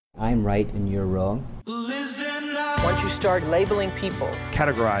I'm right and you're wrong. Once you start labeling people,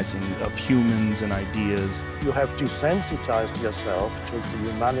 categorizing of humans and ideas, you have desensitized yourself to the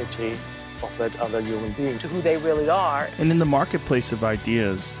humanity of that other human being. to who they really are, and in the marketplace of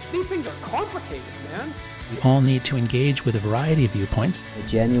ideas, These things are complicated, man. We all need to engage with a variety of viewpoints. A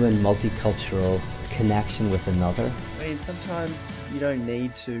genuine multicultural connection with another. I mean, sometimes you don't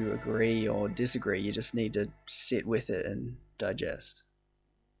need to agree or disagree. You just need to sit with it and digest.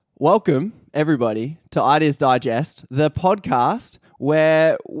 Welcome, everybody, to Ideas Digest, the podcast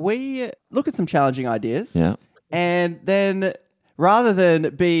where we look at some challenging ideas. Yeah. And then rather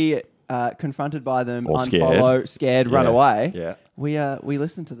than be confronted by them, Or unfollow, scared, run Yeah. away, Yeah. we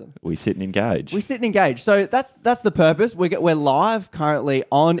listen to them. We sit and engage. We sit and engage. So that's the purpose. We're live currently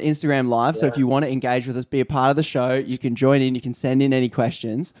on Instagram Live. So if you want to engage with us, be a part of the show, you can join in. You can send in any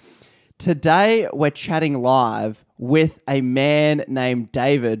questions. Today, we're chatting live with a man named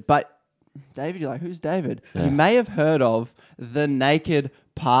David. But David, you're like, who's David? Yeah. You may have heard of The Naked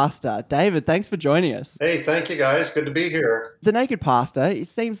Pastor. David, thanks for joining us. Hey, thank you guys. Good to be here. The Naked Pastor, it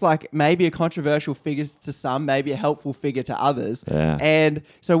seems like maybe a controversial figure to some, maybe a helpful figure to others. Yeah. And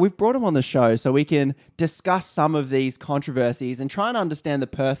so we've brought him on the show so we can discuss some of these controversies and try and understand the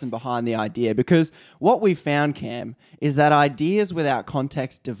person behind the idea. Because what we've found, Cam, is that ideas without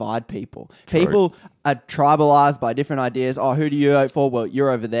context divide people. True. People are tribalized by different ideas. Oh, who do you vote for? Well,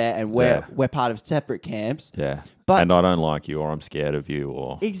 you're over there and we're part of separate camps. Yeah. But- and I don't like you, or I'm scared of you,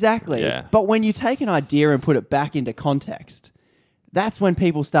 or... Exactly. Yeah. But when you take an idea and put it back into context, that's when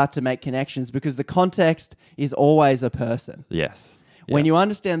people start to make connections because the context is always a person. Yes. When Yeah. you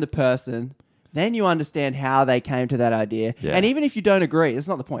understand the person, then you understand how they came to that idea. Yeah. And even if you don't agree, that's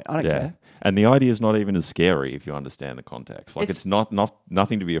not the point. I don't Yeah. care. And the idea is not even as scary if you understand the context. Like, It's- it's not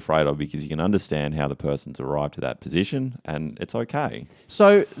nothing to be afraid of because you can understand how the person's arrived to that position and it's okay.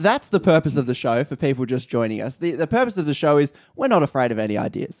 So that's the purpose of the show for people just joining us. The purpose of the show is we're not afraid of any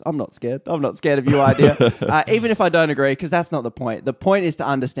ideas. I'm not scared. I'm not scared of your idea, even if I don't agree, because that's not the point. The point is to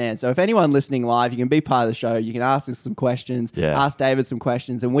understand. So if anyone listening live, you can be part of the show. You can ask us some questions, Yeah. ask David some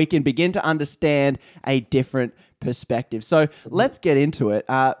questions, and we can begin to understand a different perspective. So let's get into it.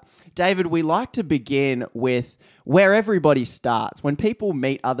 David, we like to begin with where everybody starts. When people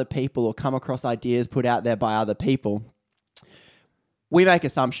meet other people or come across ideas put out there by other people, we make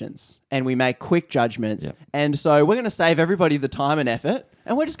assumptions and we make quick judgments. Yep. And so we're going to save everybody the time and effort,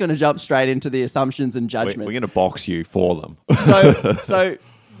 and we're just going to jump straight into the assumptions and judgments. We're going to box you for them. So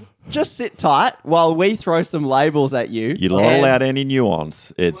just sit tight while we throw some labels at you. You're not allowed any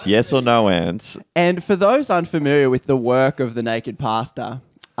nuance. It's yes or no ants. And for those unfamiliar with the work of The Naked Pastor,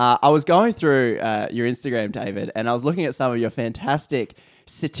 I was going through your Instagram, David, and I was looking at some of your fantastic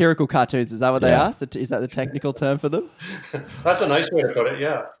satirical cartoons. Is that what they Yeah. are? Is that the technical term for them? That's a nice way to put it,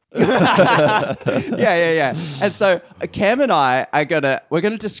 yeah. Yeah. And so Cam and I we're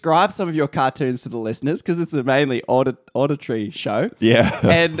gonna describe some of your cartoons to the listeners because it's a mainly auditory show. Yeah.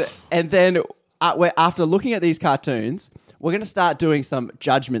 and then after looking at these cartoons, we're gonna start doing some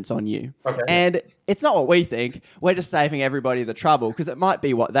judgments on you. Okay. And it's not what we think. We're just saving everybody the trouble because it might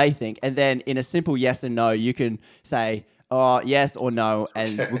be what they think. And then in a simple yes and no, you can say, oh, yes or no,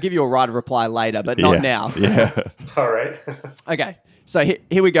 and we'll give you a right of reply later, but not now. Yeah. All right. Okay, so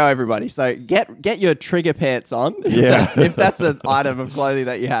here we go, everybody. So get your trigger pants on, Yeah. if that's an item of clothing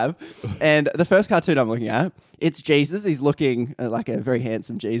that you have. And the first cartoon I'm looking at, it's Jesus. He's looking like a very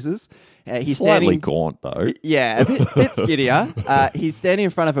handsome Jesus. He's Slightly standing, gaunt, though. yeah, a bit skinnier. He's standing in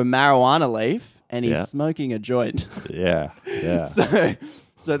front of a marijuana leaf, and he's Yeah. smoking a joint. Yeah. Yeah.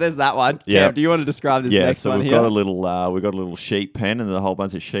 So there's that one. Yeah. Cam, do you want to describe this Yeah, next so one we've here? got a little sheep pen and a whole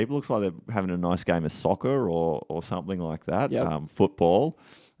bunch of sheep. Looks like they're having a nice game of soccer or something like that. Yep. Football.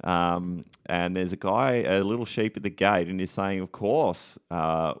 And there's a little sheep at the gate, and he's saying, "Of course,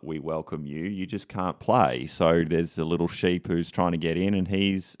 we welcome you. You just can't play." So there's a little sheep who's trying to get in, and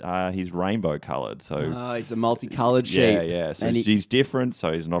he's rainbow coloured. So Oh, he's a multicolored sheep. yeah. So And he's different,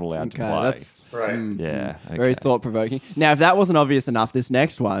 so he's not allowed to play. that's Right. Yeah, very okay. thought-provoking. Now, if that wasn't obvious enough, this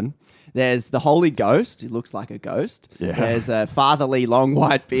next one, there's the Holy Ghost. It looks like a ghost. Yeah. There's a fatherly, long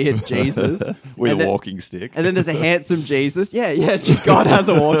white beard Jesus. with And a then- walking stick. And then there's a handsome Jesus. Yeah, God has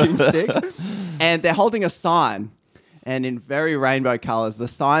a walking stick. And they're holding a sign. And in very rainbow colours, the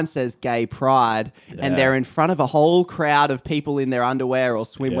sign says gay pride. And Yeah. they're in front of a whole crowd of people in their underwear or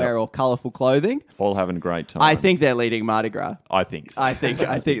swimwear or colourful clothing. All having a great time. I think they're leading Mardi Gras. I think so. I think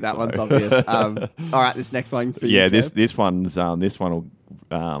that one's obvious. All right, this next one for you. Yeah, Kev. this one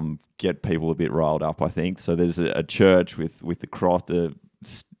will get people a bit riled up, I think. So there's a church with the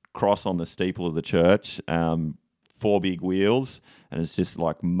cross on the steeple of the church, 4 big wheels, and it's just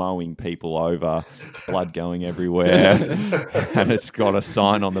like mowing people over, blood going everywhere. And it's got a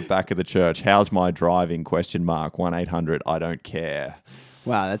sign on the back of the church, "How's my driving? ? 1-800 I don't care."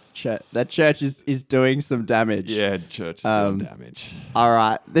 Wow, that church is doing some damage. Yeah, church is doing damage. All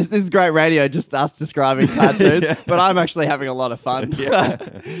right, this is great radio, just us describing cartoons, but I'm actually having a lot of fun. Yeah.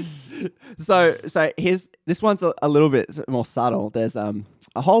 So this one's a little bit more subtle. There's a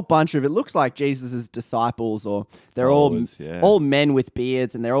whole bunch of, it looks like Jesus' disciples, or they're Followers, all men with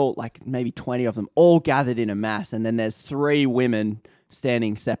beards, and they're all like maybe 20 of them, all gathered in a mass, and then there's 3 women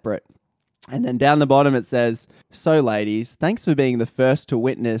standing separate. And then down the bottom it says, "So ladies, thanks for being the first to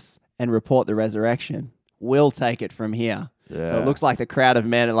witness and report the resurrection. We'll take it from here." Yeah. So it looks like the crowd of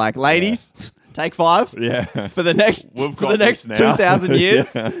men are like, "Ladies, take 5 Yeah. for the next We've for got the next this now. 2,000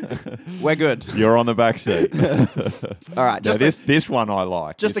 years. Yeah. We're good." You're on the back seat. All right, No, this one I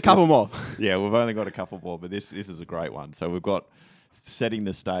like. just This a couple is- more. Yeah, we've only got a couple more, but this is a great one. So we've got, setting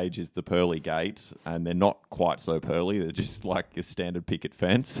the stage is the pearly gates, and they're not quite so pearly. They're just like a standard picket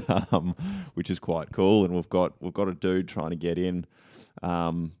fence, which is quite cool. And we've got a dude trying to get in.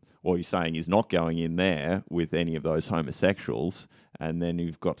 What he's saying is not going in there with any of those homosexuals. And then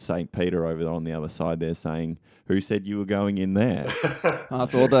you've got St. Peter over there on the other side there saying, "Who said you were going in there?"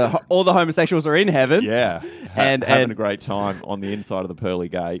 So all the homosexuals are in heaven. Yeah, and having a great time on the inside of the pearly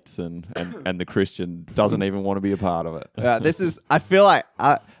gates, and the Christian doesn't even want to be a part of it. This is. I feel like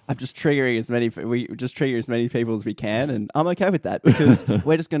I'm just triggering we just trigger as many people as we can, and I'm okay with that because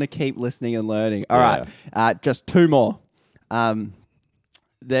we're just going to keep listening and learning. All right, just 2 more.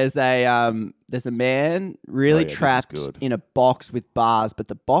 There's a man really trapped in a box with bars, but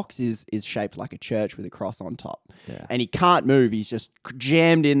the box is shaped like a church with a cross on top. Yeah. And he can't move. He's just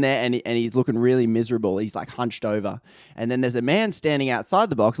jammed in there, and he's looking really miserable. He's like hunched over. And then there's a man standing outside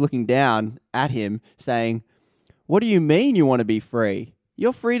the box looking down at him saying, "What do you mean you want to be free?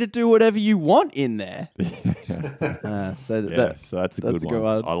 You're free to do whatever you want in there." So that's a good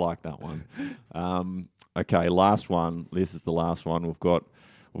one. I like that one. Okay, last one. This is the last one. We've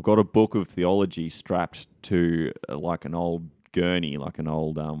got a book of theology strapped to like an old gurney, like an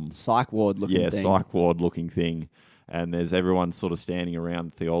old psych ward looking thing. psych ward looking thing. And there's everyone sort of standing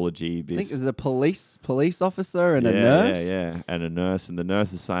around theology. I think there's a police officer and a nurse. Yeah, and a nurse. And the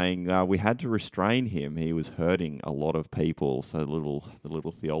nurse is saying, "We had to restrain him. He was hurting a lot of people." So the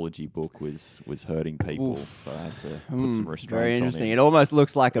little theology book was hurting people. Oof. So I had to put some restraints Very interesting. on him. It almost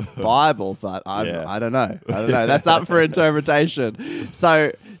looks like a Bible, but I don't know. That's up for interpretation.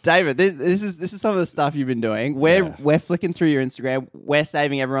 So, David, this is some of the stuff you've been doing. We're flicking through your Instagram. We're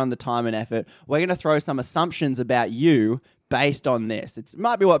saving everyone the time and effort. We're going to throw some assumptions about you based on this. It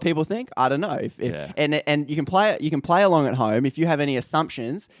might be what people think. I don't know. And you can play along at home if you have any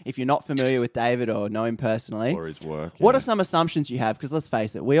assumptions. If you're not familiar with David or know him personally or his work, what are some assumptions you have? Because let's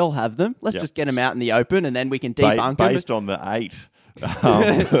face it, we all have them. Let's just get them out in the open, and then we can debunk them. Based on the 8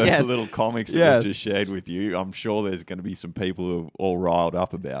 little comics that we've just shared with you, I'm sure there's going to be some people who are all riled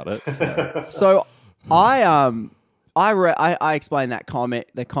up about it. So I explained that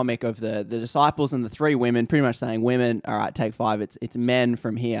the comic of the disciples and the 3 women, pretty much saying, "Women, all right, take 5. It's men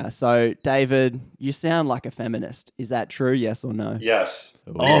from here." So, David, you sound like a feminist. Is that true? Yes or no? Yes.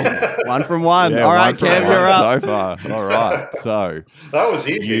 Oh, 1 from 1. Yeah, all right, Kev, you're up. So far. All right. So That was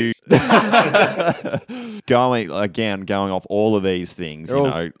easy. going off all of these things, They're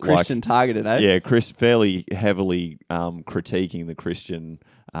all Christian targeted, eh? Yeah, fairly heavily critiquing the Christian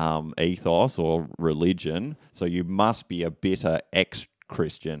ethos or religion. So you must be a bitter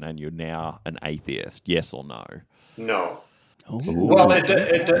ex-Christian and you're now an atheist. Yes or no? No. Ooh. Well,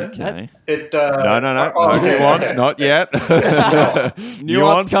 Okay. No. okay. Nuance, not yet.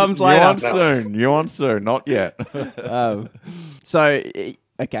 Nuance comes later. Nuance soon, not yet. So,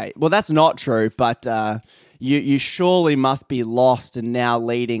 okay. Well, that's not true, but you surely must be lost and now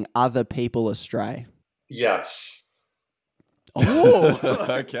leading other people astray. Yes. Oh,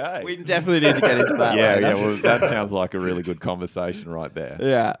 Okay. we definitely need to get into that. Yeah, later. well, that sounds like a really good conversation right there.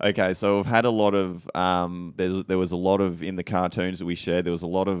 Yeah. Okay, so we've had a lot of, there was a lot of, in the cartoons that we shared, there was a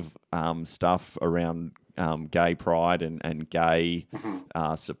lot of stuff around gay pride and gay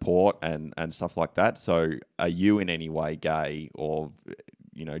support and stuff like that. So are you in any way gay or,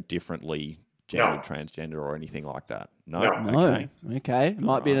 differently gendered, transgender or anything like that? No. Okay.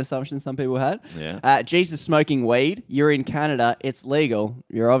 Might be an assumption some people had. Yeah. Jesus smoking weed. You're in Canada. It's legal.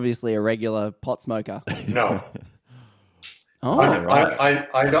 You're obviously a regular pot smoker. No. Oh,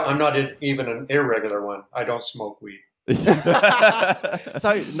 I'm not even an irregular one. I don't smoke weed.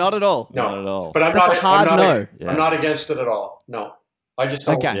 So not at all. No. Not at all. But I'm That's not. a hard I'm not, no. I'm not against it at all. No. I just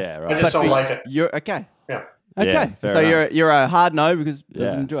don't. Okay. Yeah, right. I just don't like it. You're okay. Yeah. Okay, Yeah, fair so enough. you're a hard no because Yeah.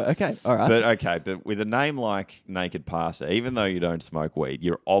 doesn't enjoy it. Okay, all right. But with a name like Naked Pastor, even though you don't smoke weed,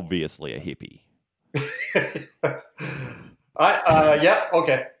 you're obviously a hippie. Yeah,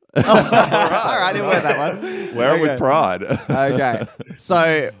 okay. all right, I didn't wear that one. Wear it Okay. with pride. Okay,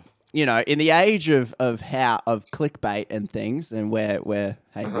 so in the age of clickbait and things, and we're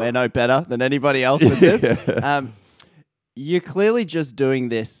no better than anybody else with this. You're clearly just doing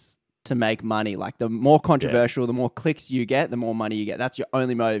this to make money. Like the more controversial, the more clicks you get, the more money you get. That's your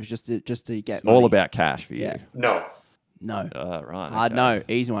only motive, just to get. It's money. all about cash for you. Yeah. No. No. Right. Hard okay. no.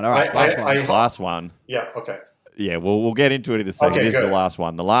 Easy one. All right. Last one. Last one. Yeah, okay. Yeah, we'll get into it in a second. Okay, This is good. the last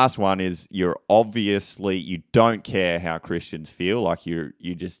one. The last one is you don't care how Christians feel. Like you're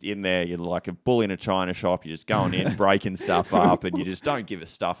just in there. You're like a bull in a china shop. You're just going in, breaking stuff up, and you just don't give a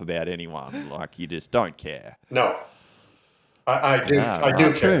stuff about anyone. Like you just don't care. No. I do. Ah, I do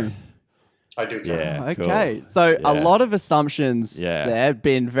right. care. True. I do care. Yeah. Okay, cool. so a Yeah. lot of assumptions Yeah. there have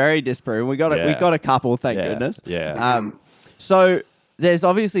been very disproven. We got a couple, thank Yeah. goodness. Yeah. So there's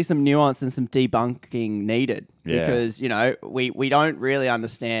obviously some nuance and some debunking needed Yeah. because we don't really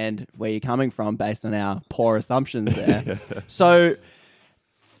understand where you're coming from based on our poor assumptions there. So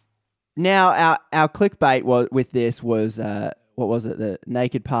now our clickbait with this was what was it? The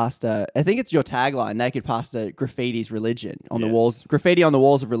Naked Pastor. I think it's your tagline. Naked Pastor graffitis religion on the Yes. walls. Graffiti on the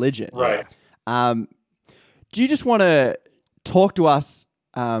walls of religion. Right. Do you just want to talk to us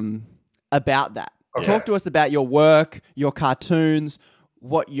about that? Okay. Talk to us about your work, your cartoons,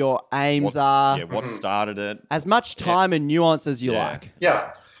 what your aims are. What started it? As much time and nuance as you Yeah. like.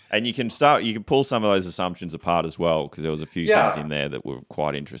 Yeah. And you can pull some of those assumptions apart as well, because there was a few Yeah. things in there that were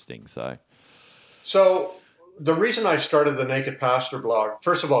quite interesting. So the reason I started the Naked Pastor blog,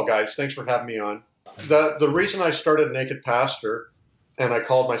 first of all, guys, thanks for having me on. The reason I started Naked Pastor, and I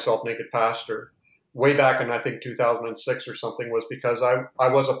called myself Naked Pastor, way back in, I think, 2006 or something, was because I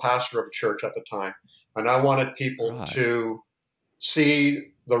was a pastor of a church at the time. And I wanted people to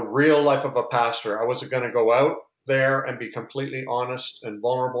see the real life of a pastor. I wasn't going to go out there and be completely honest and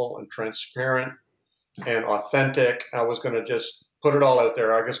vulnerable and transparent and authentic. I was going to just put it all out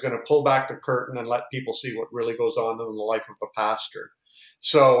there. I was going to pull back the curtain and let people see what really goes on in the life of a pastor.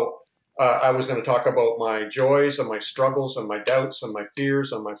 So I was going to talk about my joys and my struggles and my doubts and my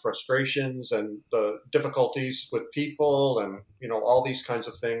fears and my frustrations and the difficulties with people and, all these kinds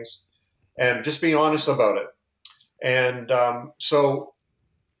of things, and just be honest about it. And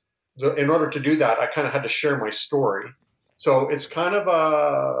in order to do that, I kind of had to share my story. So it's kind of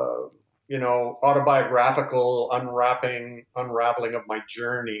a, autobiographical unraveling of my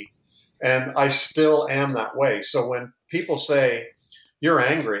journey. And I still am that way. So when people say, you're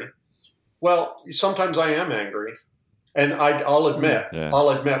angry, well, sometimes I am angry. And I'll admit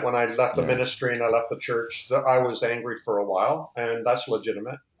when I left the ministry and I left the church that I was angry for a while, and that's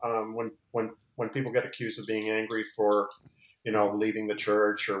legitimate. When people get accused of being angry for, leaving the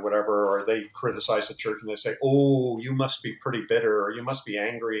church or whatever, or they criticize the church and they say, oh, you must be pretty bitter, or you must be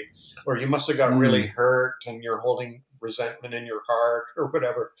angry, or you must have got really hurt and you're holding resentment in your heart or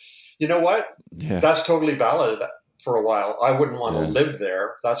whatever. You know what? Yeah. That's totally valid for a while. I wouldn't want to live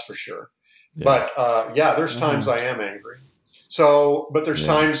there, that's for sure. Yeah. But there's times I am angry. So, but there's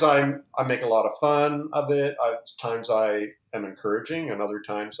times I make a lot of fun of it. Times I am encouraging, and other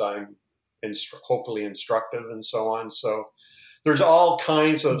times I'm hopefully instructive, and so on. So there's all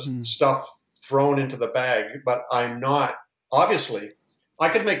kinds of stuff thrown into the bag, but I'm not, obviously, I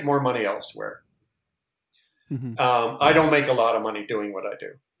could make more money elsewhere. I don't make a lot of money doing what I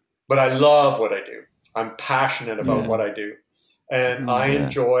do, but I love what I do. I'm passionate about what I do. And I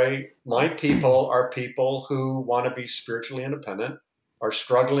enjoy, my people are people who want to be spiritually independent, are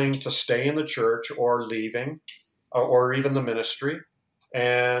struggling to stay in the church or leaving, or even the ministry,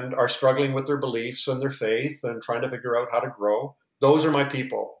 and are struggling with their beliefs and their faith and trying to figure out how to grow. Those are my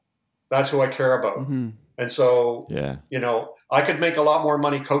people. That's who I care about. And so, I could make a lot more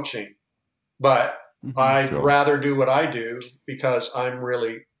money coaching, but I'd rather do what I do because I'm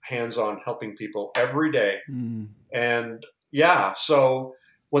really hands-on helping people every day. And so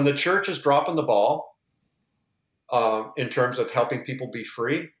when the church is dropping the ball in terms of helping people be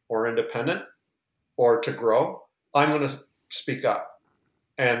free or independent or to grow, I'm going to speak up.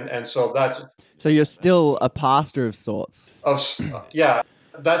 And so that's... So you're still a pastor of sorts.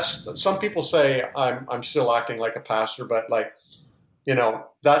 That's, some people say I'm still acting like a pastor, but that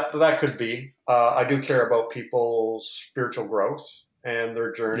could be. I do care about people's spiritual growth and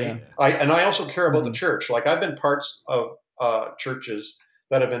their journey. I also care about the church. Like, I've been parts of churches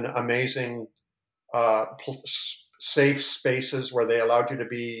that have been amazing, safe spaces where they allowed you to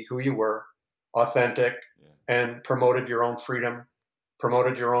be who you were, authentic, and promoted your own freedom,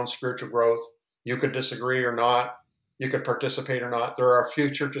 promoted your own spiritual growth. You could disagree or not. You could participate or not. There are a few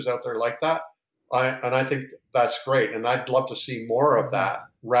churches out there like that. I think that's great. And I'd love to see more of that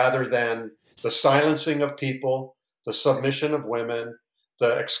rather than the silencing of people, the submission of women,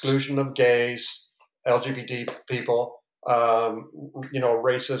 the exclusion of gays, LGBT people,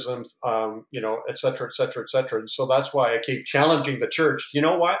 racism, et cetera, et cetera, et cetera. And so that's why I keep challenging the church. You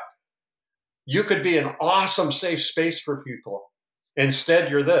know what? You could be an awesome safe space for people. Instead,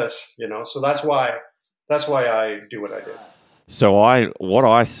 you're this, so that's why I do what I do. So what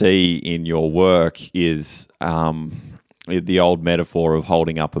I see in your work is the old metaphor of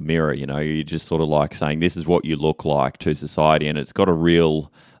holding up a mirror. You're just sort of like saying this is what you look like to society, and it's got a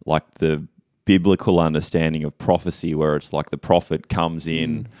real, like, the biblical understanding of prophecy, where it's like the prophet comes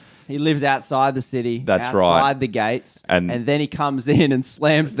in. He lives outside the city, that's outside right. the gates, and then he comes in and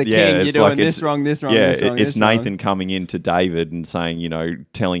slams the king. You're doing this wrong, this wrong, this wrong. It's Nathan coming in to David and saying,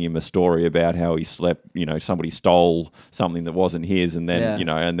 telling him a story about how he slept, somebody stole something that wasn't his, and then,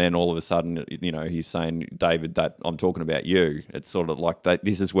 and then all of a sudden, he's saying, David, that I'm talking about you. It's sort of like that.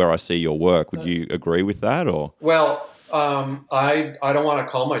 This is where I see your work. Would you agree with that, or? Well, I don't want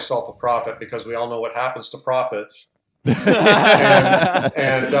to call myself a prophet because we all know what happens to prophets. But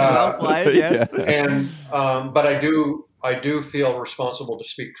I do feel responsible to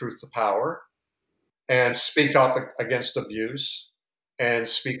speak truth to power and speak up against abuse and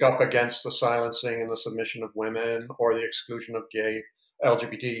speak up against the silencing and the submission of women or the exclusion of gay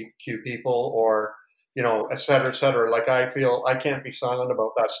LGBTQ people or, et cetera, et cetera. Like, I feel I can't be silent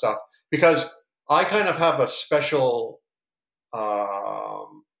about that stuff because I kind of have a special,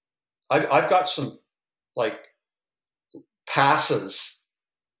 I've got some passes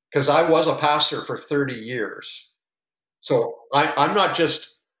because I was a pastor for 30 years. So I'm not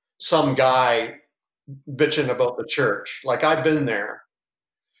just some guy bitching about the church. Like, I've been there.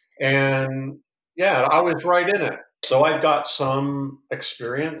 And yeah, I was right in it. So I've got some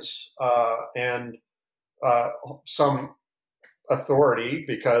experience and some authority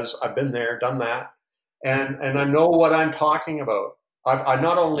because I've been there, done that. And I know what I'm talking about. I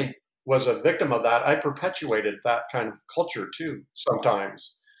not only was a victim of that, I perpetuated that kind of culture too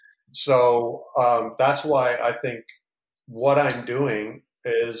sometimes. So that's why I think what I'm doing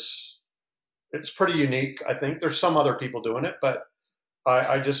it's pretty unique. I think there's some other people doing it, but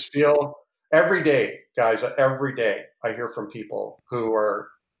I just feel every day, guys, every day I hear from people who are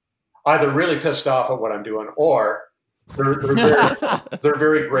either really pissed off at what I'm doing or they're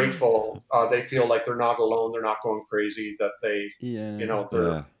very grateful. They feel like they're not alone. They're not going crazy, that they,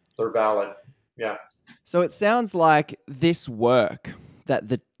 they're valid. Yeah. So it sounds like this work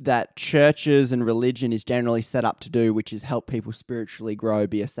that churches and religion is generally set up to do, which is help people spiritually grow,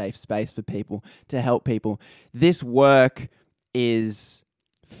 be a safe space for people, to help people. This work is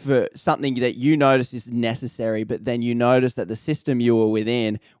for something that you notice is necessary, but then you notice that the system you were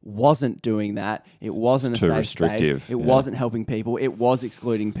within wasn't doing that. It wasn't a safe space. It wasn't helping people. It was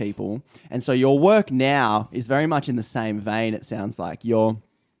excluding people. And so your work now is very much in the same vein, it sounds like. You're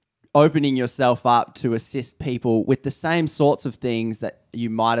opening yourself up to assist people with the same sorts of things that you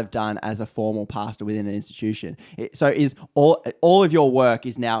might have done as a formal pastor within an institution. So is all of your work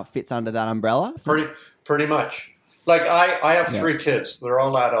is now fits under that umbrella? Pretty much. Like I have 3 kids. They're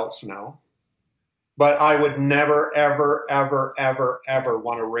all adults now. But I would never, ever, ever, ever, ever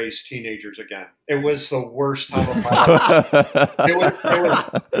want to raise teenagers again. It was the worst time of my life.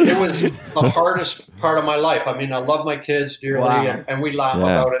 It was the hardest part of my life. I mean, I love my kids dearly, and we laugh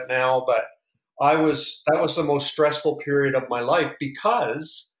about it now. But that was the most stressful period of my life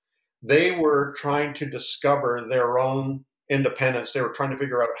because they were trying to discover their own independence. They were trying to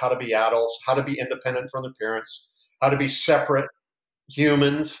figure out how to be adults, how to be independent from their parents, how to be separate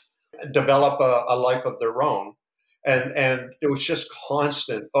humans, develop a life of their own, and it was just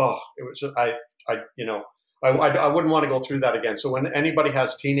constant. It was just, I wouldn't want to go through that again. So when anybody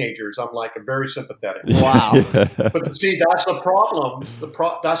has teenagers, I'm like very sympathetic. Wow. But see, that's the problem.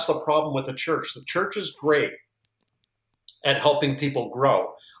 That's the problem with the church. The church is great at helping people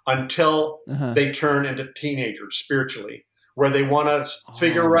grow until they turn into teenagers spiritually, where they want to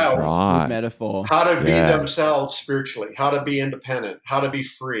figure out metaphor. How to be themselves spiritually, how to be independent, how to be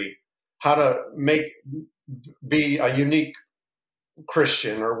free, how to be a unique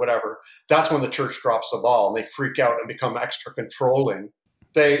Christian or whatever. That's when the church drops the ball and they freak out and become extra controlling.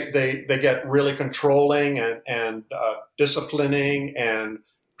 They get really controlling and disciplining and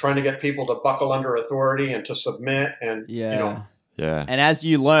trying to get people to buckle under authority and to submit and Yeah. And as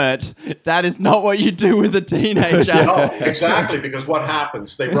you learnt, that is not what you do with a teenager. No, exactly, because what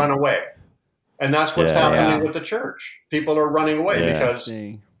happens? They run away. And that's what's Yeah. happening Yeah. with the church. People are running away Yeah. because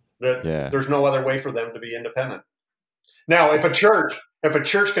See. there's no other way for them to be independent. Now, if a church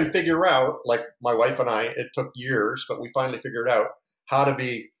can figure out, like my wife and I, it took years, but we finally figured out how to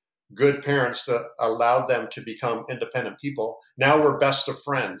be good parents that allowed them to become independent people. Now we're best of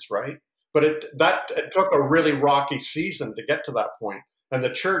friends, right? But it took a really rocky season to get to that point. And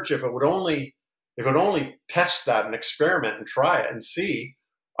the church, if it would only test that and experiment and try it and see,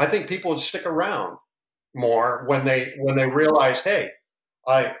 I think people would stick around more when they realize, hey,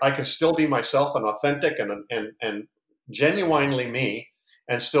 I can still be myself and authentic and genuinely me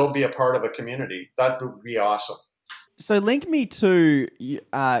and still be a part of a community. That would be awesome. So link me to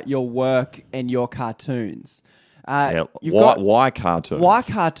your work and your cartoons. Why cartoons? Why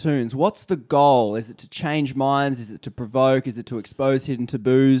cartoons? What's the goal? Is it to change minds? Is it to provoke? Is it to expose hidden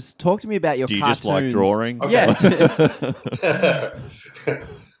taboos? Talk to me about your Do you cartoons. just like drawing? Okay. Yeah.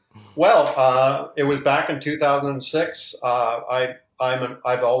 Well, it was back in 2006. I've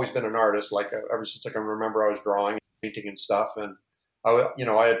always been an artist. Like ever since I can remember, I was drawing, painting, and stuff. And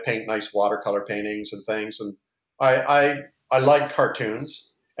I had paint nice watercolor paintings and things. And I liked cartoons.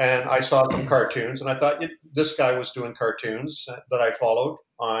 And I saw some cartoons, and I thought this guy was doing cartoons that I followed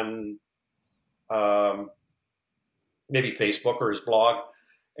on maybe Facebook or his blog.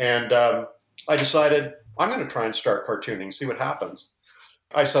 And I decided I'm going to try and start cartooning, see what happens.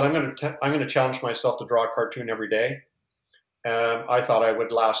 I said I'm going to challenge myself to draw a cartoon every day. I thought I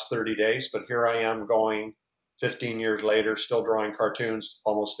would last 30 days, but here I am going 15 years later, still drawing cartoons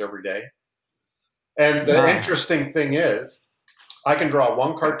almost every day. And the interesting thing is, I can draw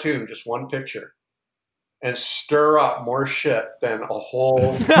one cartoon, just one picture, and stir up more shit than a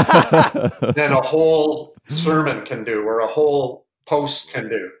whole sermon can do, or a whole post can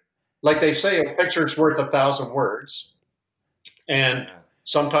do. Like they say, a picture's worth 1,000 words, and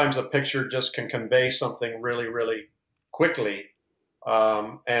sometimes a picture just can convey something really, really quickly.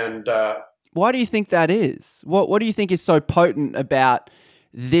 Why do you think that is? What do you think is so potent about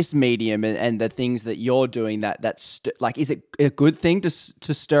this medium and the things that you're doing like, is it a good thing to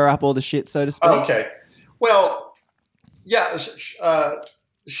stir up all the shit, so to speak? Okay. Well, yeah,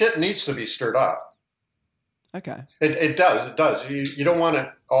 shit needs to be stirred up. Okay. It does. You don't want it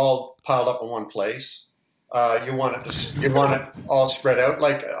all piled up in one place. You want it all spread out.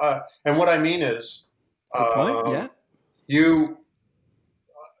 Like, and what I mean is, Good point. Yeah.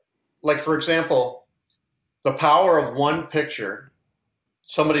 Like, for example, the power of one picture.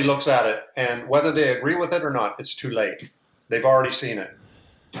 Somebody looks at it, and whether they agree with it or not, it's too late. They've already seen it.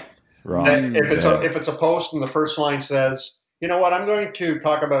 Right. If it's a post and the first line says, you know what, I'm going to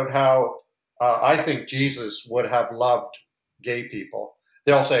talk about how I think Jesus would have loved gay people.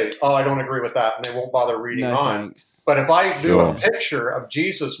 They'll say, oh, I don't agree with that, and they won't bother reading on. Thanks. But if I do a picture of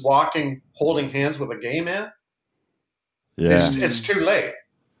Jesus walking, holding hands with a gay man, it's too late.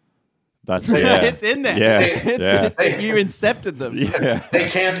 That's It's in there. Yeah. You incepted them. Yeah. They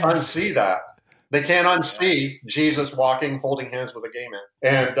can't unsee that. They can't unsee Jesus walking, holding hands with a gay man.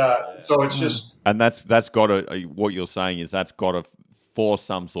 And so it's just... And that's got to, what you're saying is that's got to force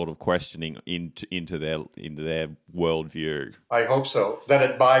some sort of questioning into their worldview. I hope so. That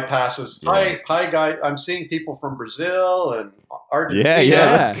it bypasses. Yeah. Hi, guys. I'm seeing people from Brazil and Argentina.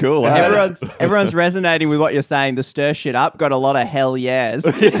 Yeah, that's cool. Everyone's resonating with what you're saying. The stir shit up got a lot of hell yes.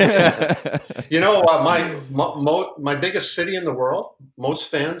 You know, my biggest city in the world,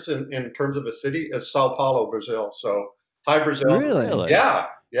 most fans in terms of a city, is Sao Paulo, Brazil. So, hi, Brazil. Really?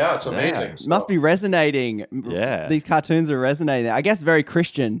 Yeah, it's amazing. Yeah. Must be resonating. Yeah. These cartoons are resonating. I guess very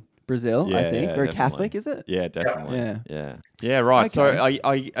Christian Brazil, I think. Very definitely. Catholic, is it? Yeah, definitely. Yeah. Yeah, right. Okay. So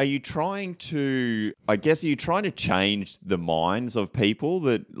are you trying to, change the minds of people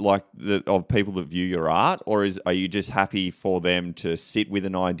of people that view your art, or are you just happy for them to sit with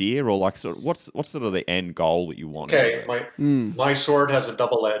an idea, or like, so what's sort of the end goal that you want? Okay, my sword has a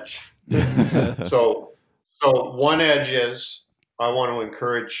double edge. So one edge is I want to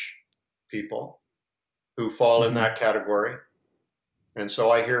encourage people who fall in that category. And so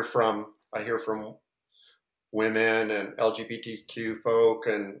I hear from women and LGBTQ folk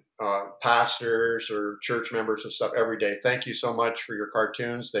and pastors or church members and stuff every day. Thank you so much for your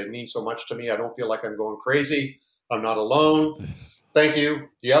cartoons. They mean so much to me. I don't feel like I'm going crazy. I'm not alone. Thank you.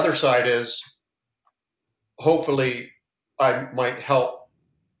 The other side is hopefully I might help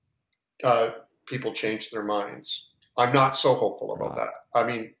people change their minds. I'm not so hopeful about that. I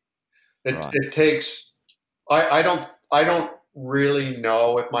mean, it takes. I don't really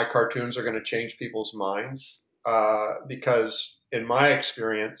know if my cartoons are going to change people's minds because, in my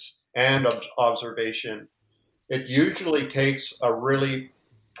experience and observation, it usually takes a really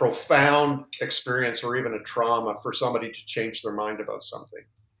profound experience or even a trauma for somebody to change their mind about something.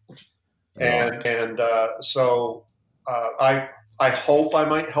 So I hope I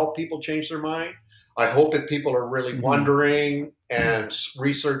might help people change their mind. I hope if people are really wondering and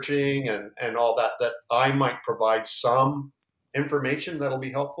researching and all that I might provide some information that'll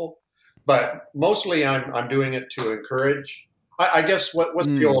be helpful. But mostly I'm doing it to encourage. I guess what's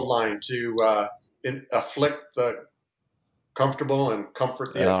the old line? To afflict the comfortable and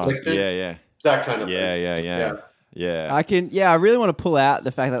comfort the afflicted. Yeah. That kind of thing. Yeah. I really want to pull out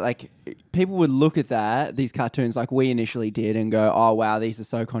the fact that like people would look at these cartoons like we initially did and go, oh wow, these are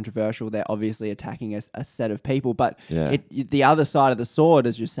so controversial. They're obviously attacking a set of people. But the other side of the sword,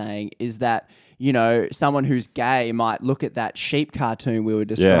 as you're saying, is that, you know, someone who's gay might look at that sheep cartoon we were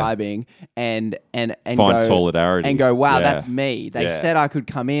describing and find go, solidarity and go, wow, that's me. They said I could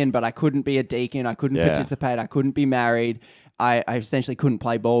come in, but I couldn't be a deacon. I couldn't participate. I couldn't be married. I essentially couldn't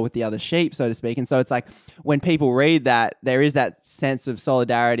play ball with the other sheep, so to speak. And so it's like when people read that, there is that sense of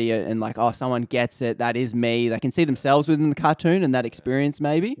solidarity and like, oh, someone gets it. That is me. They can see themselves within the cartoon and that experience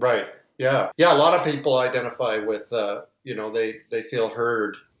maybe. Right. Yeah. Yeah. A lot of people identify with, they feel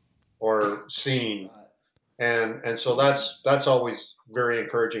heard or seen. And so that's always very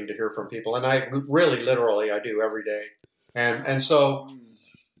encouraging to hear from people. And I really, literally, I do every day. And so,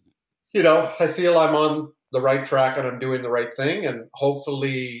 I feel I'm on the right track and I'm doing the right thing. And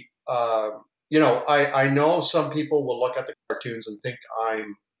hopefully, I know some people will look at the cartoons and think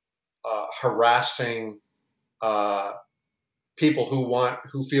I'm harassing people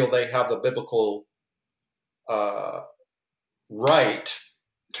who feel they have the biblical right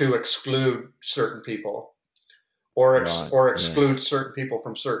to exclude certain people or exclude certain people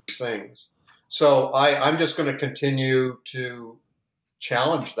from certain things. So I'm just going to continue to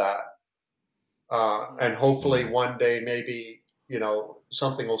challenge that. And hopefully one day maybe,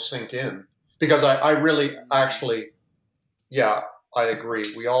 something will sink in. Because I really actually, I agree.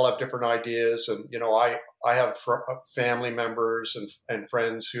 We all have different ideas. And, I have family members and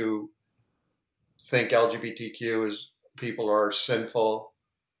friends who think LGBTQ people are sinful.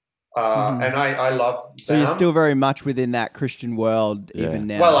 And I love them. So you're still very much within that Christian world even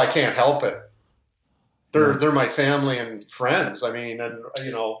now. Well, I can't help it. They're my family and friends. I mean, and,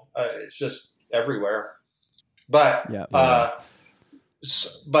 it's just everywhere. But, I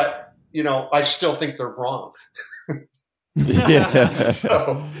still think they're wrong.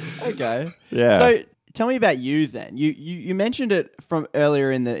 Okay. Yeah. So tell me about you then. You mentioned it from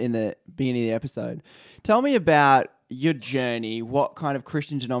earlier in the beginning of the episode. Tell me about your journey, what kind of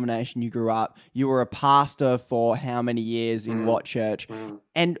Christian denomination you grew up. You were a pastor for how many years in what church?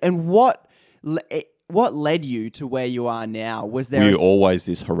 And what led you to where you are now? Was there were you always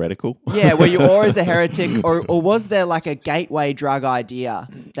this heretical? Yeah, were you always a heretic, or was there like a gateway drug idea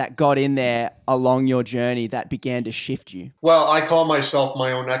that got in there along your journey that began to shift you? Well, I call myself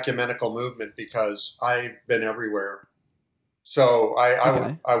my own ecumenical movement because I've been everywhere. So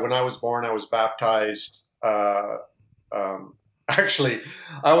when I was born, I was baptized. I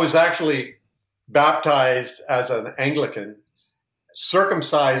was actually baptized as an Anglican.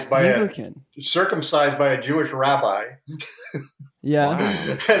 Circumcised by a Jewish rabbi. Yeah.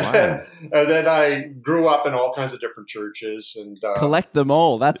 and then I grew up in all kinds of different churches and collect them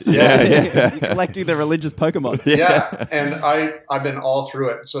all. That's You're collecting the religious Pokemon. Yeah. And I've been all through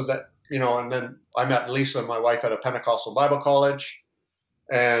it. So that and then I met Lisa, my wife, at a Pentecostal Bible college.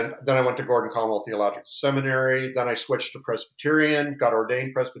 And then I went to Gordon Conwell Theological Seminary. Then I switched to Presbyterian, got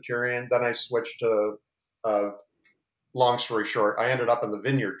ordained Presbyterian. Then I switched to long story short, I ended up in the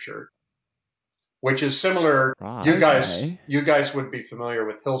Vineyard Church, which is similar. Right, you guys would be familiar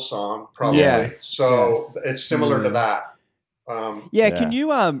with Hillsong, probably. Yes, so it's similar to that. Can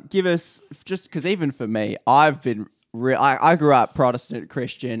you give us, just because even for me, I've been I grew up Protestant,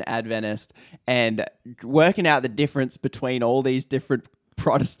 Christian, Adventist, and working out the difference between all these different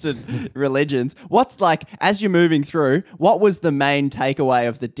Protestant religions. What's like, as you're moving through, what was the main takeaway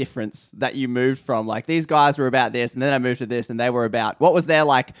of the difference that you moved from? Like, these guys were about this, and then I moved to this, and they were about, what was their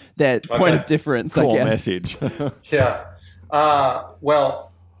point of difference? Core message. Yeah.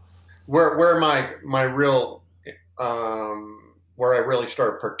 Well, where my real, where I really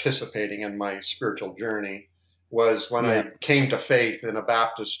started participating in my spiritual journey was when I came to faith in a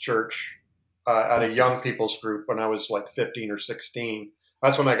Baptist church at a young people's group when I was like 15 or 16.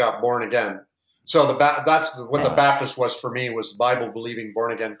 That's when I got born again. So that's what the Baptist was for me, was Bible-believing,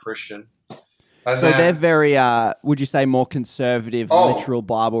 born-again Christian. And so they're very, would you say, more conservative, literal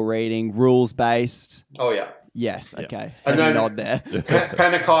Bible reading, rules-based? Oh, yeah. Yes, okay. And then nod there.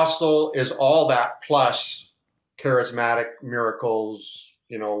 Pentecostal is all that plus charismatic, miracles,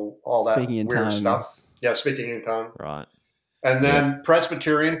 all that Speaking in weird tongues. stuff. Yeah, speaking in tongues. Right. And then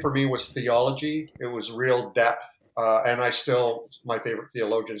Presbyterian for me was theology. It was real depth. And my favorite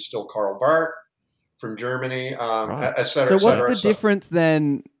theologian is still Karl Barth from Germany, Right. et cetera, So et cetera. what's the difference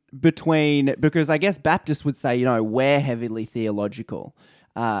then between, because I guess Baptists would say, we're heavily theological.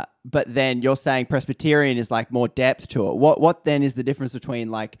 But then you're saying Presbyterian is like more depth to it. What then is the difference between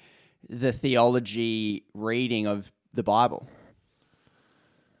like the theology reading of the Bible?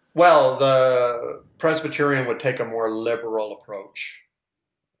 Well, the Presbyterian would take a more liberal approach.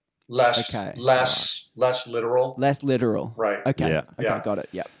 Less literal. Less literal. Right. Okay. Yeah. Okay, Yeah. got it.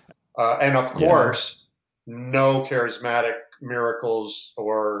 Yep. And of course, no charismatic miracles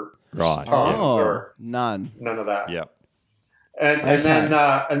or Right. tongues Oh, or none. none of that. Yeah. And then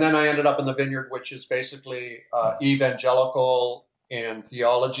I ended up in the Vineyard, which is basically evangelical in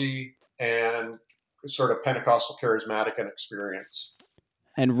theology and sort of Pentecostal charismatic in experience.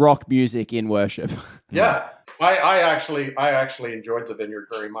 And rock music in worship. Yeah, I actually enjoyed the Vineyard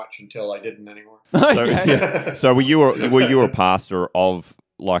very much until I didn't anymore. So were you a pastor of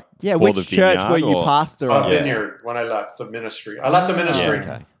like Yeah, for which the church Vineyard, were you or- pastor of? Vineyard when I left the ministry. I left the ministry.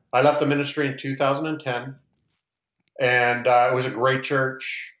 Yeah, okay. I left the ministry in 2010, and it was a great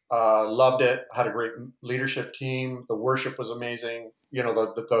church. Loved it. Had a great leadership team. The worship was amazing.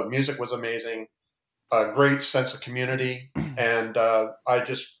 The music was amazing. A great sense of community, and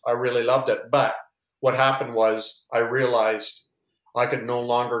I really loved it. But what happened was I realized I could no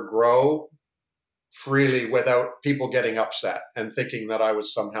longer grow freely without people getting upset and thinking that I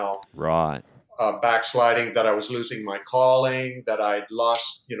was somehow Right. backsliding, that I was losing my calling, that I'd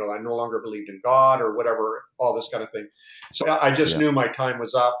lost, I no longer believed in God or whatever, all this kind of thing. So I just knew my time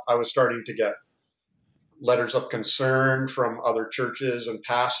was up. I was starting to get letters of concern from other churches and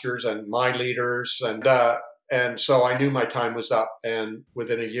pastors and my leaders. And so I knew my time was up. And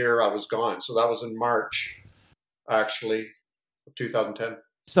within a year, I was gone. So that was in March, actually, of 2010.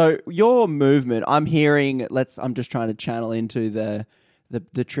 So your movement, I'm hearing, I'm just trying to channel into the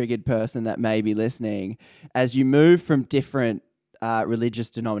triggered person that may be listening. As you move from different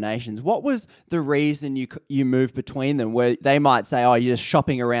religious denominations, what was the reason you moved between them? Where they might say, oh, you're just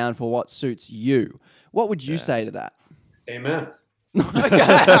shopping around for what suits you. What would you say to that? Amen. Okay,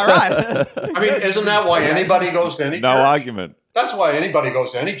 all right. I mean, isn't that why anybody goes to any No church? argument. That's why anybody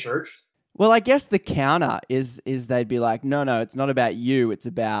goes to any church. Well, I guess the counter is they'd be like, no, it's not about you. It's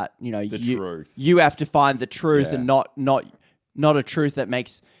about The truth. You have to find the truth, Yeah. and not a truth that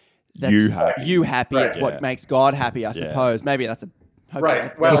makes You happy. You happy. Right. It's what Yeah. makes God happy, I Yeah. suppose. Maybe that's hopefully Right.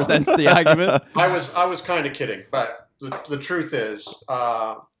 that Well- represents the argument. I was kind of kidding, but the truth is,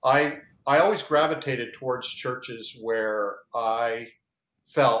 I always gravitated towards churches where I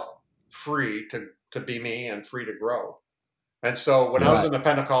felt free to be me and free to grow. And so when I was in the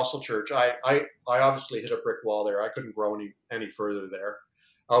Pentecostal church, I obviously hit a brick wall there. I couldn't grow any further there.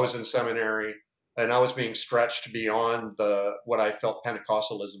 I was in seminary, and I was being stretched beyond what I felt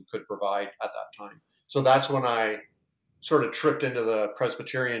Pentecostalism could provide at that time. So that's when I sort of tripped into the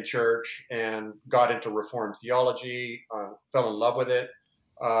Presbyterian church and got into Reformed theology, fell in love with it.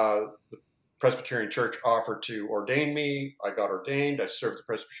 The Presbyterian church offered to ordain me. I got ordained. I served the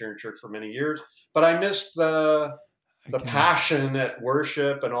Presbyterian church for many years, but I missed the passion at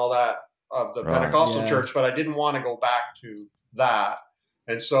worship and all that of the Pentecostal church, but I didn't want to go back to that.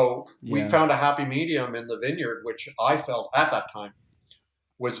 And so we found a happy medium in the Vineyard, which I felt at that time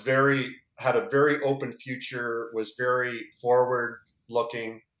had a very open future, was very forward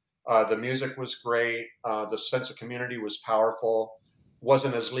looking. The music was great. The sense of community was powerful,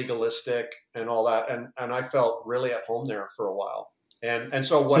 wasn't as legalistic and all that. And I felt really at home there for a while. And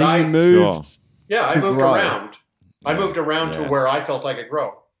so what you moved. Sure. Yeah, I moved grow. around. I moved around to where I felt I could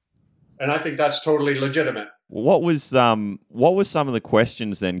grow. And I think that's totally legitimate. What was some of the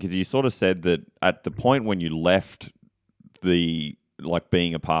questions then? Because you sort of said that at the point when you left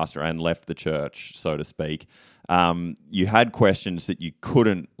being a pastor and left the church, so to speak, you had questions that you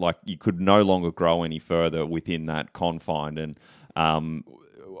could no longer grow any further within that confine. And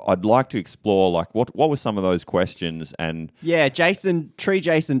I'd like to explore what were some of those questions and Jason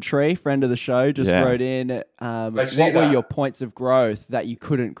Tree, friend of the show, just wrote in. What were your points of growth that you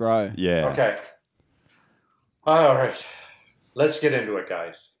couldn't grow? Yeah. Okay. All right. Let's get into it,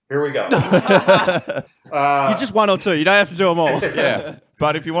 guys. Here we go. You just one or two. You don't have to do them all. Yeah.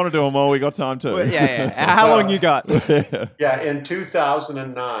 But if you want to do them all, we got time to. Well, yeah. How long you got? Yeah. In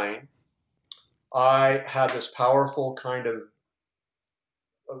 2009, I had this powerful kind of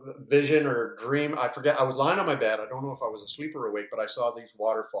vision or dream. I forget. I was lying on my bed. I don't know if I was asleep or awake, but I saw these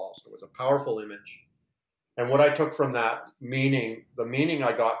waterfalls. It was a powerful image. And what I took from that meaning, the meaning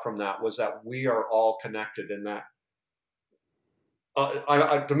I got from that was that we are all connected in that.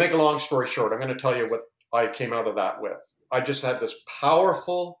 To make a long story short, I'm going to tell you what I came out of that with. I just had this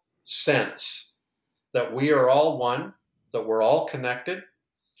powerful sense that we are all one, that we're all connected,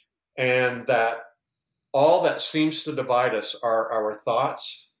 and that all that seems to divide us are our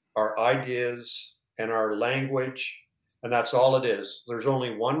thoughts, our ideas, and our language, and that's all it is. There's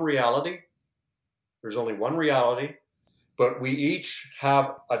only one reality. There's only one reality, but we each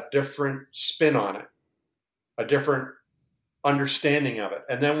have a different spin on it, a different understanding of it,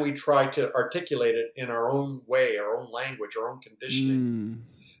 and then we try to articulate it in our own way, our own language, our own conditioning.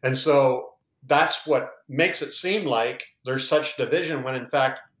 And so that's what makes it seem like there's such division when in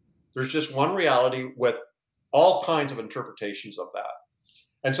fact there's just one reality with all kinds of interpretations of that.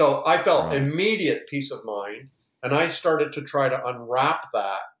 And so I felt immediate peace of mind, and I started to try to unwrap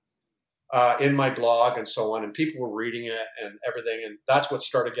that in my blog and so on, and people were reading it and everything, and that's what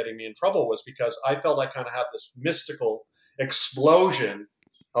started getting me in trouble, was because I felt I kind of had this mystical explosion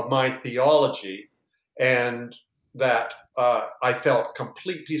of my theology, and that I felt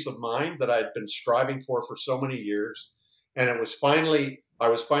complete peace of mind that I had been striving for so many years, and I was finally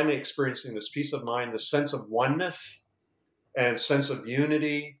experiencing this peace of mind, this sense of oneness and sense of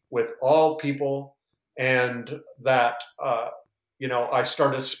unity with all people, and that I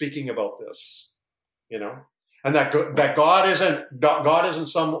started speaking about this, and that God isn't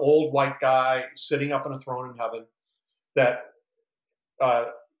some old white guy sitting up in a throne in heaven. That,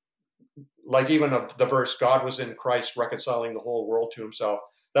 like even the verse, God was in Christ reconciling the whole world to himself.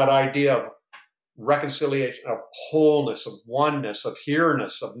 That idea of reconciliation, of wholeness, of oneness, of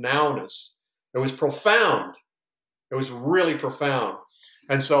here-ness, of now-ness. It was profound. It was really profound.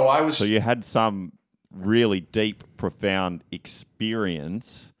 And so So you had some really deep, profound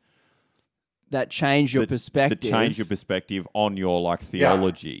experience that changed your perspective. That changed your perspective on your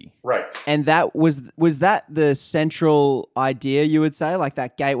theology. Yeah, right. And that was that the central idea, you would say, like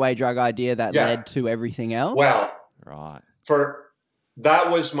that gateway drug idea that led to everything else? Well, right.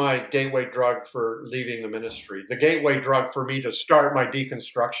 That was my gateway drug for leaving the ministry. The gateway drug for me to start my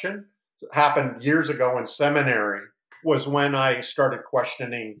deconstruction happened years ago in seminary, was when I started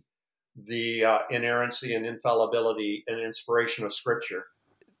questioning the inerrancy and infallibility and inspiration of Scripture.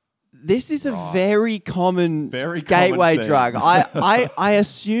 This is a very common gateway drug. I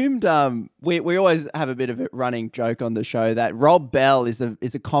assumed we always have a bit of a running joke on the show that Rob Bell is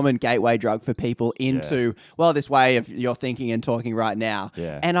a common gateway drug for people into this way of your thinking and talking right now.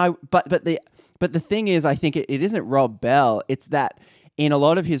 Yeah. And but the thing is, I think it isn't Rob Bell. It's that in a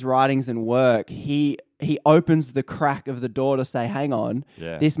lot of his writings and work, he opens the crack of the door to say, hang on,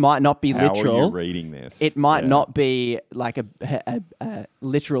 this might not be literal. How are you reading this? It might not be like a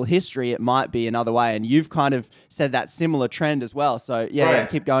literal history. It might be another way. And you've kind of said that similar trend as well. So,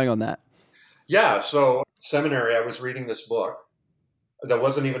 keep going on that. Yeah, so seminary, I was reading this book that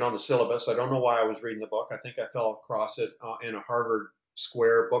wasn't even on the syllabus. I don't know why I was reading the book. I think I fell across it in a Harvard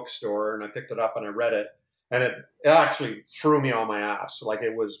Square bookstore, and I picked it up and I read it. And it actually threw me on my ass. Like,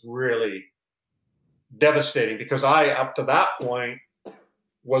 it was really devastating, because I, up to that point,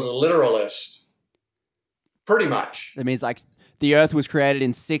 was a literalist, pretty much. It means like the earth was created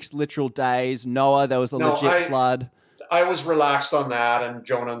in 6 literal days. Noah, there was a legit flood. I was relaxed on that, and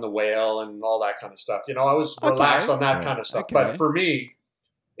Jonah and the whale and all that kind of stuff. I was relaxed on that kind of stuff. Okay. But for me,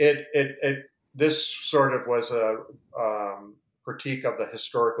 this sort of was a critique of the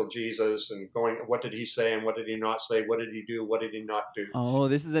historical Jesus, and going, what did he say and what did he not say? What did he do? What did he not do? Oh,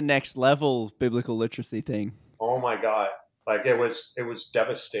 this is a next level biblical literacy thing. Oh my God. Like, it was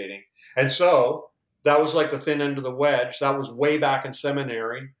devastating. And so that was like the thin end of the wedge. That was way back in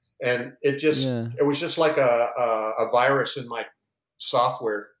seminary. And it was just like a virus in my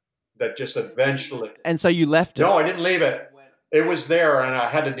software that just eventually. And so you left it? No, I didn't leave it. It was there, and I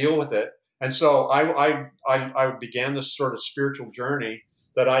had to deal with it. And so I began this sort of spiritual journey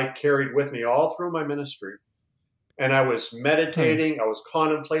that I carried with me all through my ministry. And I was meditating, I was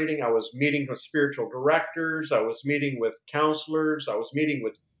contemplating, I was meeting with spiritual directors, I was meeting with counselors, I was meeting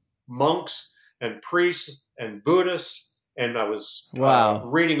with monks and priests and Buddhists, and I was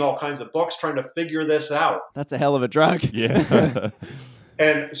reading all kinds of books trying to figure this out. That's a hell of a drug. Yeah.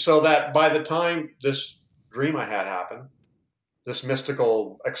 And so that by the time this dream I had happened, this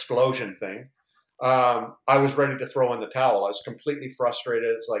mystical explosion thing, I was ready to throw in the towel. I was completely frustrated.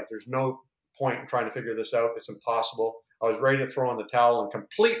 It's like, there's no point in trying to figure this out. It's impossible. I was ready to throw in the towel in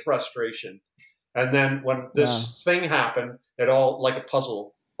complete frustration. And then when this thing happened, it all, like a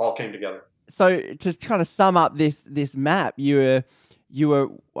puzzle, all came together. So to kind of sum up this map, you you were,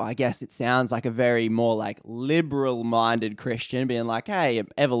 well, I guess it sounds like a very more like liberal-minded Christian, being like, hey,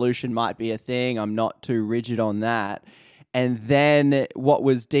 evolution might be a thing. I'm not too rigid on that. And then what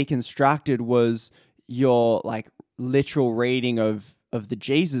was deconstructed was your like literal reading of the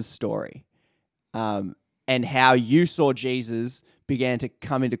Jesus story, and how you saw Jesus began to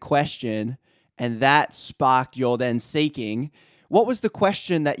come into question, and that sparked your then seeking. What was the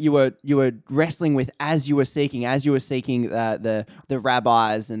question that you were wrestling with as you were seeking the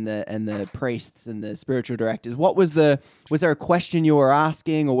rabbis and the priests and the spiritual directors? Was there a question you were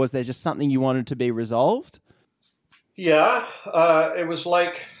asking, or was there just something you wanted to be resolved? Yeah, it was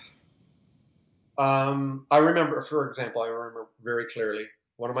like, I remember, for example, very clearly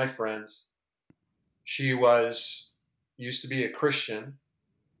one of my friends. She used to be a Christian.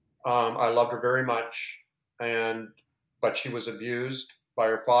 I loved her very much, but she was abused by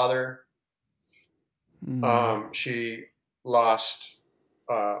her father. She lost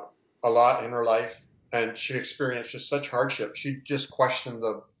a lot in her life, and she experienced just such hardship. She just questioned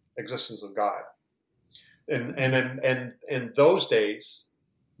the existence of God. And in those days,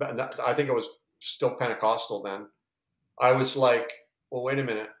 I think it was still Pentecostal then, I was like, well, wait a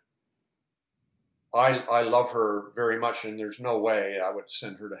minute. I love her very much, and there's no way I would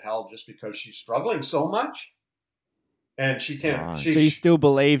send her to hell just because she's struggling so much. And she can't. Right. So you still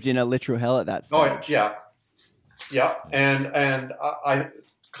believed in a literal hell at that stage? Oh yeah. And I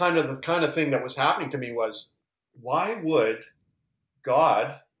the kind of thing that was happening to me was, why would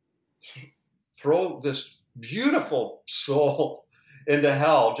God throw this beautiful soul into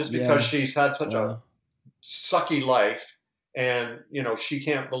hell just because she's had such a sucky life, and she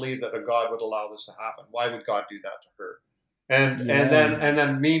can't believe that a God would allow this to happen? Why would God do that to her? And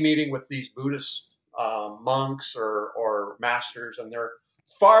then me meeting with these Buddhist monks or masters, and they're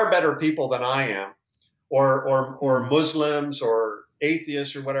far better people than I am, or Muslims or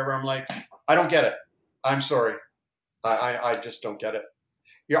atheists or whatever. I'm like, I don't get it. I'm sorry. I just don't get it.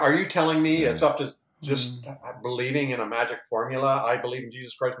 Are you telling me it's up to just believing in a magic formula? I believe in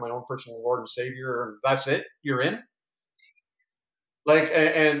Jesus Christ, my own personal Lord and Savior, and that's it? You're in? Like,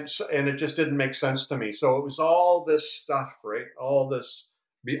 and it just didn't make sense to me. So it was all this stuff, right? All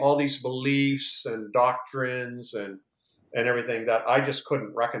these beliefs and doctrines and everything that I just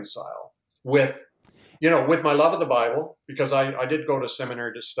couldn't reconcile with my love of the Bible, because I did go to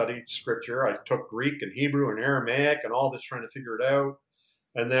seminary to study scripture. I took Greek and Hebrew and Aramaic and all this, trying to figure it out.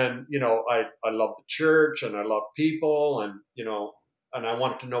 And then, I love the church, and I love people, and, and I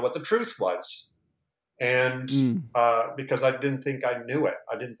wanted to know what the truth was. And because I didn't think I knew it.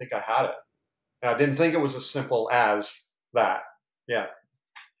 I didn't think I had it. I didn't think it was as simple as that. Yeah.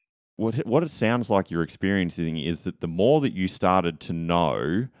 What it sounds like you're experiencing is that the more that you started to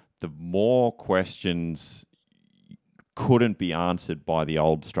know, the more questions couldn't be answered by the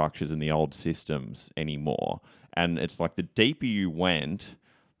old structures and the old systems anymore. And it's like the deeper you went,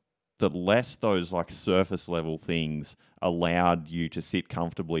 the less those like surface level things allowed you to sit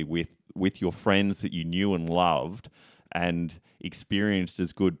comfortably with your friends that you knew and loved and experienced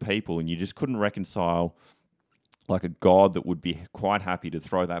as good people, and you just couldn't reconcile like a God that would be quite happy to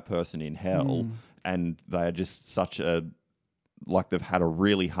throw that person in hell, and they're just they've had a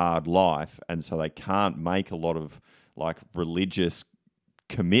really hard life, and so they can't make a lot of like religious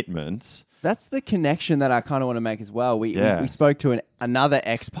commitments. That's the connection that I kind of want to make as well. We spoke to another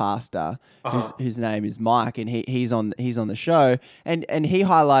ex-pastor whose name is Mike, and he's on the show, and he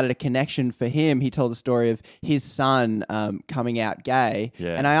highlighted a connection for him. He told the story of his son coming out gay,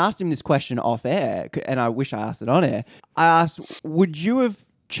 and I asked him this question off air, and I wish I asked it on air. I asked, would you have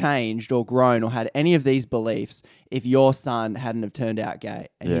changed or grown or had any of these beliefs if your son hadn't have turned out gay?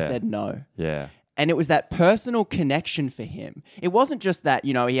 And he said no. Yeah. And it was that personal connection for him. It wasn't just that,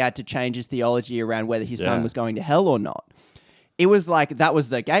 he had to change his theology around whether his son was going to hell or not. It was like that was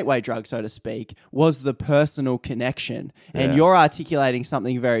the gateway drug, so to speak, was the personal connection. Yeah. And you're articulating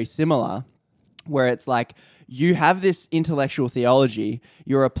something very similar, where it's like you have this intellectual theology,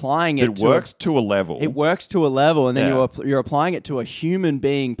 you're applying it. It works to a level. It works to a level, and then you're applying it to a human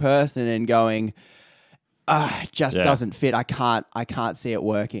being person and going, it just doesn't fit. I can't see it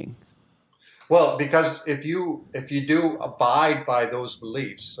working. Well, because if you do abide by those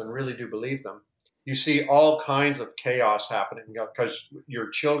beliefs and really do believe them, you see all kinds of chaos happening, because your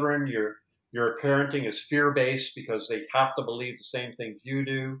children, your parenting is fear-based because they have to believe the same things you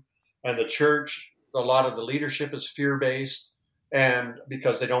do. And the church, a lot of the leadership is fear-based, and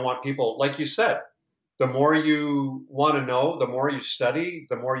because they don't want people, like you said, the more you want to know, the more you study,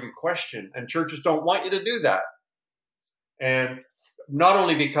 the more you question. And churches don't want you to do that. And not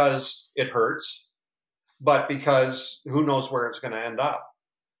only because it hurts, but because who knows where it's going to end up.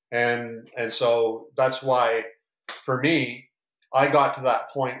 And so that's why, for me, I got to that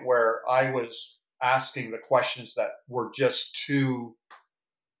point where I was asking the questions that were just too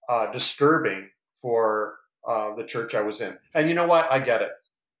disturbing for the church I was in. And you know what? I get it.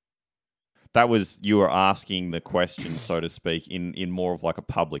 That was, you were asking the question, so to speak, in more of like a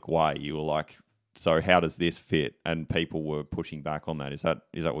public way. You were like, so how does this fit? And people were pushing back on that. Is that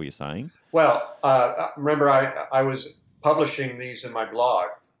what you're saying? Well, remember, I was publishing these in my blog.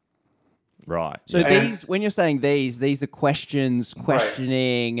 Right. So these, when you're saying these are questions,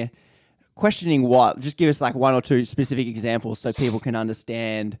 questioning what? Just give us like one or two specific examples so people can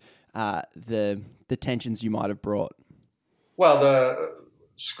understand the tensions you might have brought. Well, the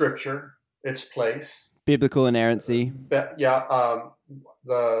scripture, its place, biblical inerrancy. The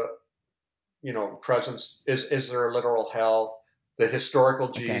presence, is there a literal hell? The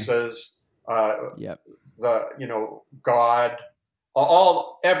historical Jesus, the God,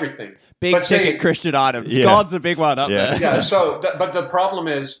 everything. Big ticket Christian items. Yeah. God's a big one up there. Yeah. So, but the problem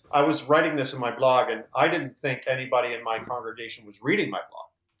is, I was writing this in my blog, and I didn't think anybody in my congregation was reading my blog,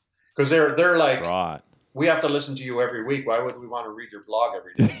 because they're like, right, we have to listen to you every week. Why would we want to read your blog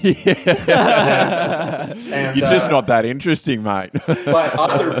every day? and you're just not that interesting, mate. But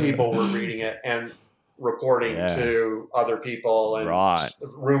other people were reading it and reporting to other people, and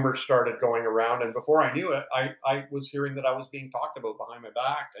rumors started going around. And before I knew it, I was hearing that I was being talked about behind my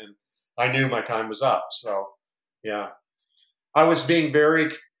back, and I knew my time was up. So, yeah, I was being very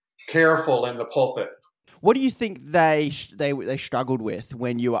careful in the pulpit. What do you think they struggled with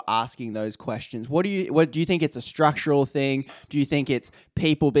when you were asking those questions? What do you think it's a structural thing? Do you think it's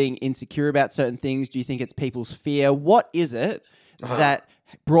people being insecure about certain things? Do you think it's people's fear? What is it that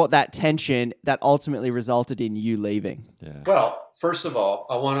brought that tension that ultimately resulted in you leaving? Yeah. Well, first of all,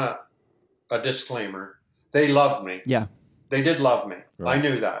 I want a disclaimer. They loved me. Yeah. They did love me. Right. I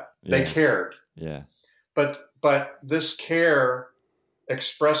knew that. Yeah. They cared. Yeah. But this care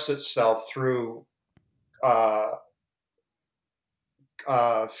expressed itself through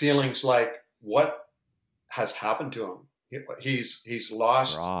feelings like, what has happened to him? He's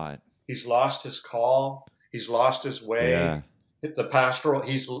lost. Right. He's lost his call. He's lost his way. Yeah. The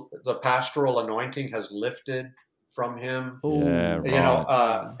pastoral anointing has lifted from him. Yeah,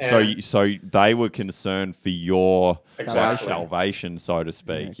 right. So they were concerned for your salvation, so to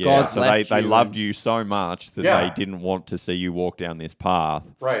speak. Yeah. So they loved you so much that they didn't want to see you walk down this path.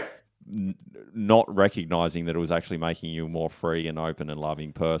 Right. Not recognizing that it was actually making you a more free and open and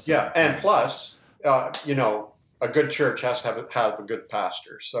loving person. Yeah, and plus, a good church has to have a good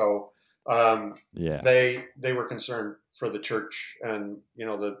pastor. So they were concerned for the church and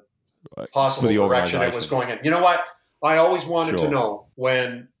the possible direction it was going in. You know what? I always wanted to know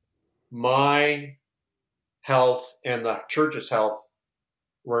when my health and the church's health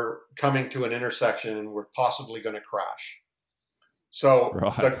were coming to an intersection and were possibly going to crash. So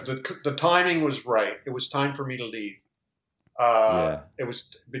the timing was right. It was time for me to leave. It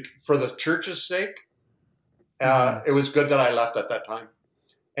was for the church's sake. It was good that I left at that time.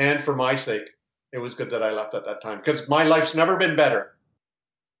 And for my sake, it was good that I left at that time, because my life's never been better.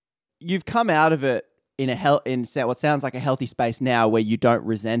 You've come out of it in what sounds like a healthy space now where you don't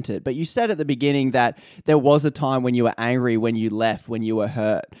resent it. But you said at the beginning that there was a time when you were angry, when you left, when you were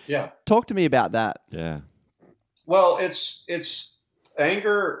hurt. Yeah. Talk to me about that. Yeah. Well, it's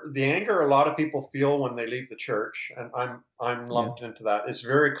anger. The anger a lot of people feel when they leave the church, and I'm lumped into that. It's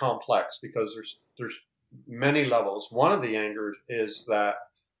very complex because there's many levels. One of the angers is that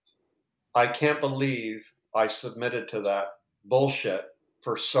I can't believe I submitted to that bullshit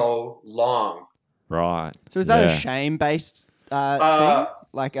for so long. Right. So is that a shame-based thing?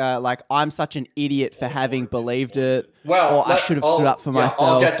 Like I'm such an idiot for having believed it, or I should have stood up for myself.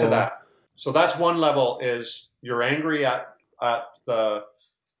 I'll get to that. So that's one level, is you're angry at the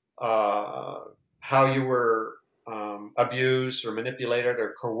how you were abused or manipulated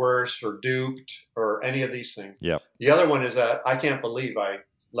or coerced or duped or any of these things. Yep. The other one is that I can't believe I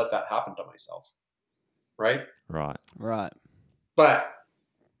let that happen to myself. Right? Right. But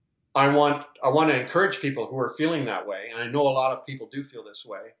I want to encourage people who are feeling that way, and I know a lot of people do feel this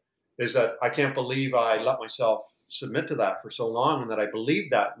way, is that I can't believe I let myself submit to that for so long, and that I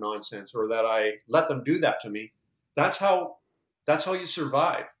believed that nonsense, or that I let them do that to me. That's how you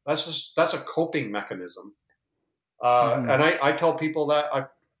survive. That's a coping mechanism. And I tell people that, I've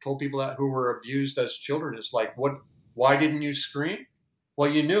told people that who were abused as children, it's like, why didn't you scream? Well,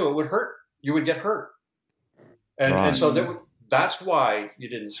 you knew it would hurt. You would get hurt. And so that's why you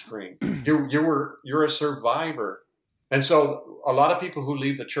didn't scream. You're a survivor. And so a lot of people who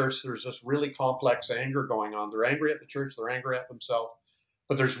leave the church, there's this really complex anger going on. They're angry at the church. They're angry at themselves.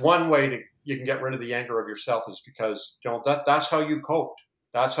 But there's one way you can get rid of the anger of yourself is because, that's how you coped.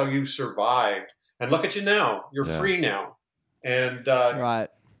 That's how you survived. And look at you now. You're free now. And, right.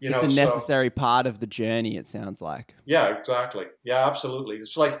 It's a necessary part of the journey, it sounds like. Yeah, exactly. Yeah, absolutely.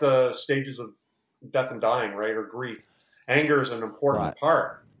 It's like the stages of death and dying, right? Or grief. Anger is an important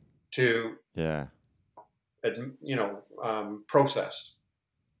part to, process.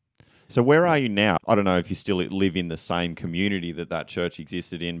 So where are you now? I don't know if you still live in the same community that church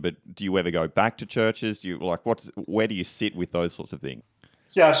existed in, but do you ever go back to churches? Do you where do you sit with those sorts of things?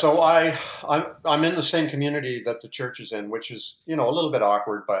 Yeah, so I'm in the same community that the church is in, which is, a little bit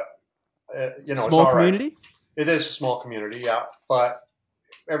awkward, but, it's all right. Small community? It is a small community, yeah, but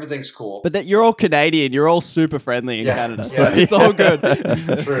everything's cool. But you're all Canadian. You're all super friendly in Canada, so it's all good.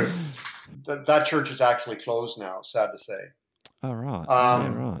 True. That church is actually closed now, sad to say. Oh, right.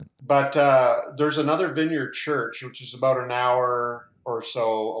 Right. But there's another Vineyard Church, which is about an hour or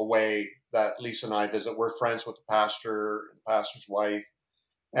so away that Lisa and I visit. We're friends with the pastor and the pastor's wife.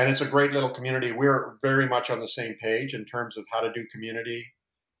 And it's a great little community. We're very much on the same page in terms of how to do community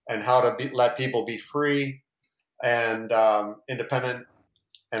and how to let people be free and independent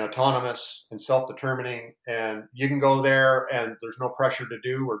and autonomous and self-determining. And you can go there and there's no pressure to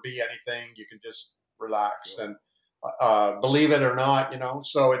do or be anything. You can just relax and believe it or not,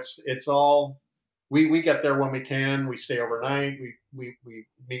 So it's all, we get there when we can. We stay overnight. We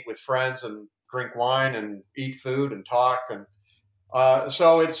meet with friends and drink wine and eat food and talk. And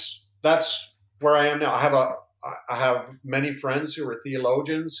so that's where I am now. I have many friends who are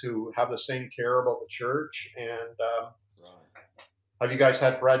theologians who have the same care about the church. And have you guys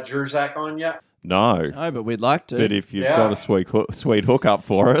had Brad Jerzak on yet? No, but we'd like to. But if you've got a sweet hookup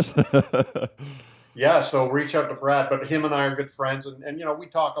for us. Yeah, so reach out to Brad. But him and I are good friends. And we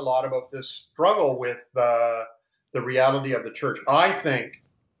talk a lot about this struggle with the reality of the church. I think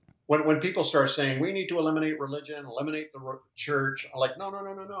when people start saying we need to eliminate religion, eliminate the church, I'm like,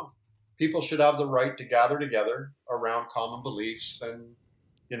 no. People should have the right to gather together around common beliefs and,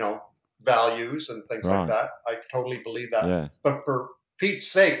 values and things like that. I totally believe that. Yeah. But for Pete's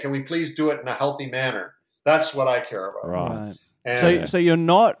sake, can we please do it in a healthy manner? That's what I care about. Right. And so you're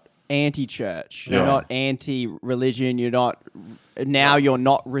not anti-church. You're not anti-religion. You're not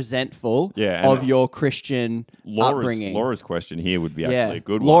resentful of your Christian upbringing. Laura's question here would be actually a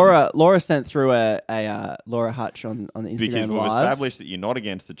good one. Laura sent through a Laura Hutch on the Instagram because we've Live. established that you're not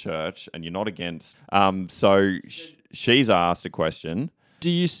against the church and you're not against. So she's asked a question. Do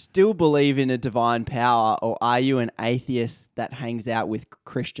you still believe in a divine power, or are you an atheist that hangs out with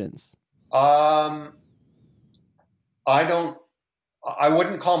Christians? I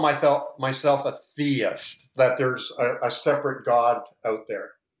wouldn't call myself a theist, that there's a separate God out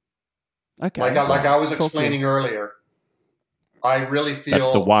there. Okay. Like I was explaining earlier, I really feel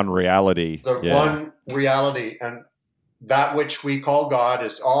that's the one reality. One reality, and that which we call God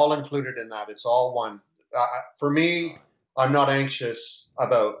is all included in that. It's all one. For me, I'm not anxious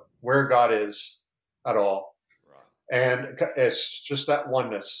about where God is at all. And it's just that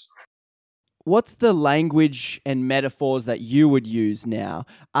oneness. What's the language and metaphors that you would use now?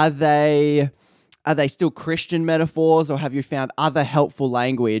 Are they still Christian metaphors, or have you found other helpful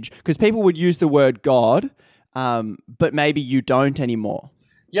language? Because people would use the word God, but maybe you don't anymore.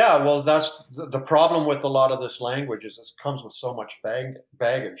 Yeah, well, that's the problem with a lot of this language is it comes with so much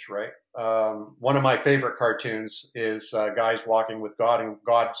baggage, right? One of my favorite cartoons is guys walking with God, and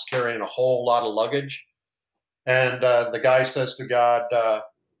God's carrying a whole lot of luggage. And the guy says to God,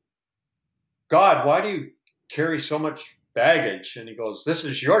 God, why do you carry so much baggage? And he goes, this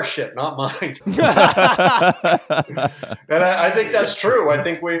is your shit, not mine. And I think that's true. I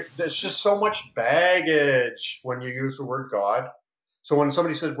think there's just so much baggage when you use the word God. So when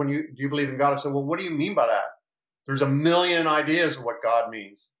somebody says, do you believe in God? I said, well, what do you mean by that? There's a million ideas of what God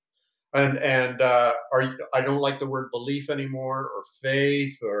means. And I don't like the word belief anymore, or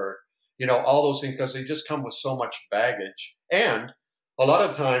faith, or, all those things, because they just come with so much baggage. And a lot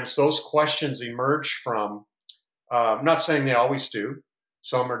of times those questions emerge from, I'm not saying they always do.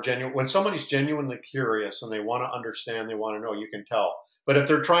 Some are genuine. When somebody's genuinely curious and they want to understand, they want to know, you can tell. But if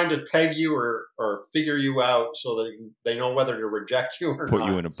they're trying to peg you or figure you out so that they know whether to reject you or put not.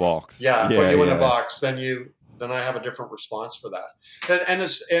 You in a box. Put you in a box, then I have a different response for that. And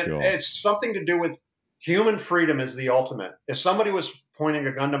it's something to do with human freedom is the ultimate. If somebody was pointing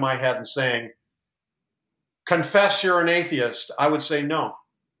a gun to my head and saying, confess you're an atheist, I would say no.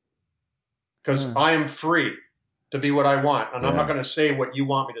 Because I am free to be what I want. And I'm not going to say what you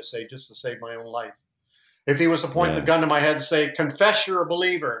want me to say just to save my own life. If he was to point the gun to my head and say, confess you're a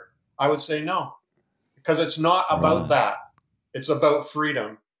believer, I would say no. Because it's not about that. It's about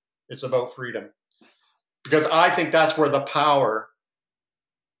freedom. It's about freedom. Because I think that's where the power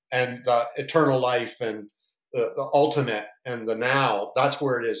and the eternal life and the ultimate and the now, that's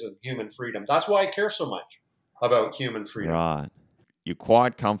where it is in human freedom. That's why I care so much about human freedom. Right. You're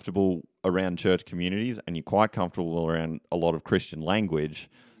quite comfortable around church communities and you're quite comfortable around a lot of Christian language.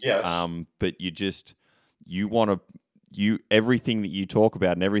 Yes. But everything that you talk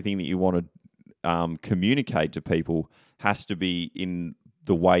about and everything that you want to communicate to people has to be in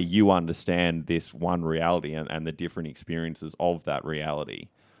the way you understand this one reality and the different experiences of that reality.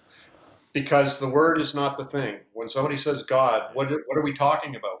 Because the word is not the thing. When somebody says God, what are we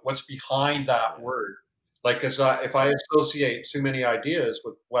talking about? What's behind that word? Like, if I associate too many ideas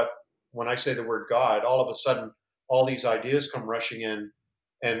with when I say the word God, all of a sudden, all these ideas come rushing in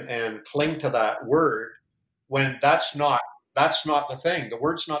and cling to that word when that's not the thing. The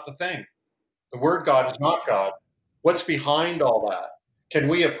word's not the thing. The word God is not God. What's behind all that? Can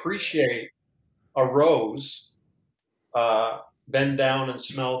we appreciate a rose, bend down and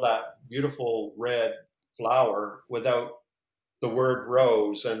smell that beautiful red flower without the word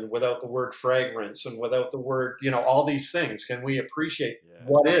rose and without the word fragrance and without the word, all these things? Can we appreciate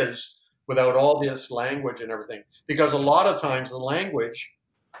what is without all this language and everything? Because a lot of times the language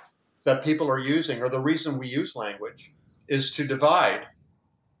that people are using, or the reason we use language, is to divide.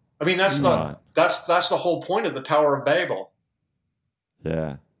 I mean, that's the whole point of the Tower of Babel.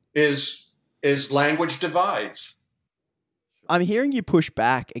 Yeah. Is language divides. I'm hearing you push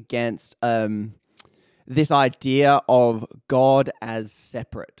back against this idea of God as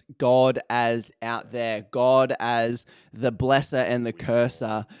separate, God as out there, God as the blesser and the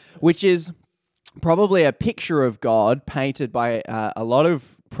curser, which is probably a picture of God painted by a lot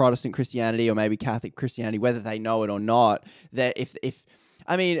of Protestant Christianity or maybe Catholic Christianity, whether they know it or not. That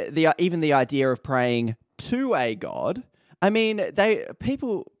even the idea of praying to a God. I mean,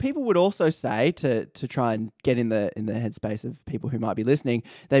 people would also say to try and get in the headspace of people who might be listening,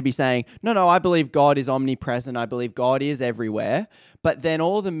 they'd be saying, no, I believe God is omnipresent. I believe God is everywhere. But then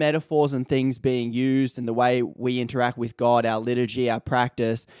all the metaphors and things being used and the way we interact with God, our liturgy, our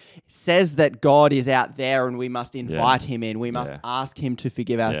practice, says that God is out there and we must invite him in. We must ask him to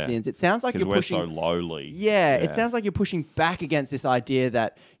forgive our sins. It sounds like you're pushing... we're so lowly. Yeah, it sounds like you're pushing back against this idea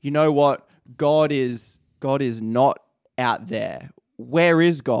that, you know what, God is not out there. Where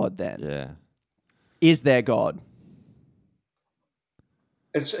is God then? Yeah. Is there God?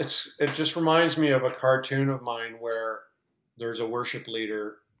 It just reminds me of a cartoon of mine where there's a worship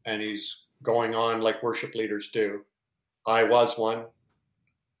leader and he's going on like worship leaders do. I was one.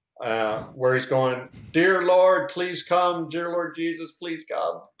 Where he's going, dear Lord, please come. Dear Lord Jesus, please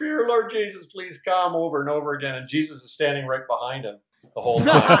come. Dear Lord Jesus, please come, over and over again. And Jesus is standing right behind him the whole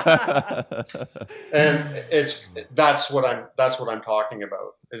time. And that's what I'm talking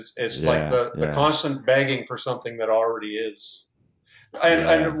about. It's like the constant begging for something that already is.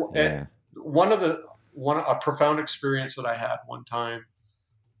 And a profound experience that I had one time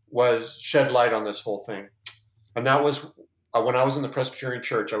was shed light on this whole thing. And that was when I was in the Presbyterian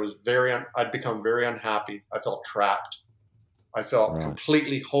church. I'd become very unhappy. I felt trapped. I felt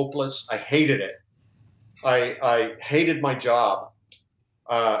completely hopeless. I hated it. I hated my job.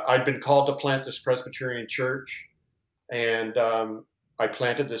 I'd been called to plant this Presbyterian church, and I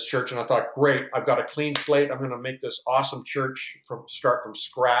planted this church, and I thought, great, I've got a clean slate. I'm going to make this awesome church start from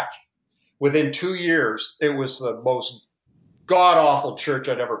scratch. Within 2 years, it was the most god-awful church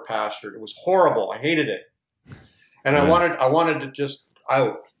I'd ever pastored. It was horrible. I hated it. And I wanted to just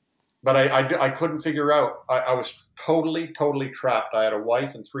out, but I couldn't figure out. I was totally trapped. I had a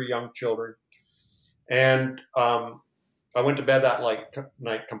wife and 3 young children, and I went to bed that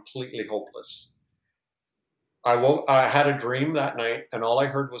night completely hopeless. I had a dream that night, and all I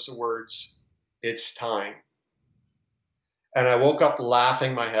heard was the words, "It's time." And I woke up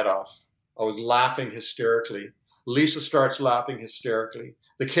laughing my head off. I was laughing hysterically. Lisa starts laughing hysterically.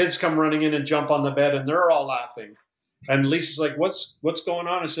 The kids come running in and jump on the bed, and they're all laughing. And Lisa's like, what's going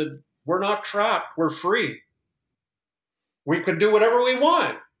on? I said, we're not trapped. We're free. We could do whatever we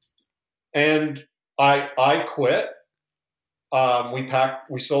want. And I quit.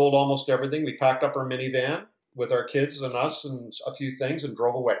 We sold almost everything. We packed up our minivan with our kids and us and a few things and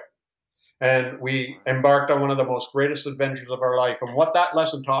drove away. And we embarked on one of the most greatest adventures of our life. And what that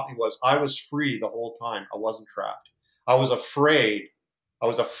lesson taught me was I was free the whole time. I wasn't trapped. I was afraid. I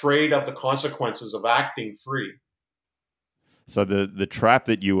was afraid of the consequences of acting free. So the trap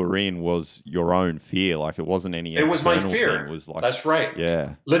that you were in was your own fear. Like, it wasn't any. It was my fear. Thing. It was like, that's right.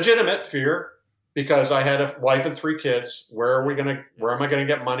 Yeah. Legitimate fear. because I had a wife and 3 kids. Where am I going to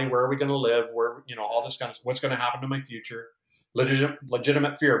get money? Where are we going to live? All this kind of, what's going to happen to my future?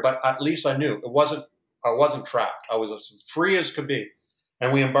 Legitimate fear. But at least I knew I wasn't trapped. I was as free as could be.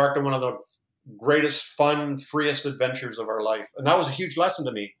 And we embarked on one of the greatest, fun, freest adventures of our life. And that was a huge lesson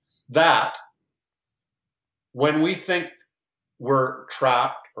to me, that when we think we're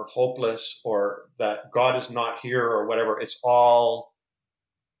trapped or hopeless or that God is not here or whatever, it's not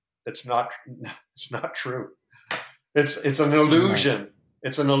true. It's an illusion.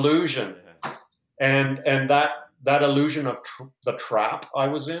 It's an illusion. And that illusion of the trap I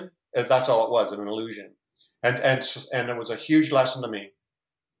was in, that's all it was, an illusion. And it was a huge lesson to me.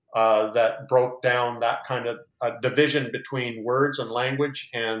 That broke down that kind of division between words and language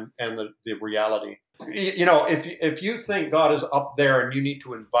and the reality. If you think God is up there and you need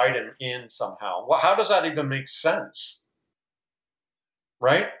to invite him in somehow, how does that even make sense?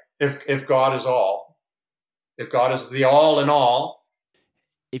 Right? If God is all, if God is the all in all.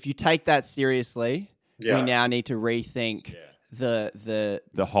 If you take that seriously, we now need to rethink the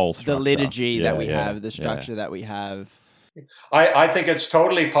whole structure, the liturgy that we have, the structure that we have. I think it's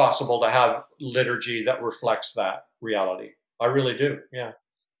totally possible to have liturgy that reflects that reality. I really do. Yeah.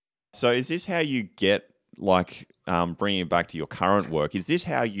 So is this how you get, bringing it back to your current work, is this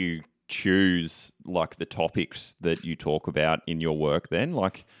how you choose, the topics that you talk about in your work then?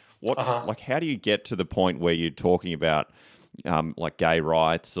 How do you get to the point where you're talking about, gay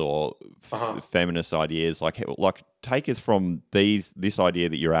rights or feminist ideas? Take us from this idea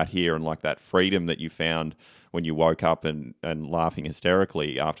that you're at here and that freedom that you found when you woke up and laughing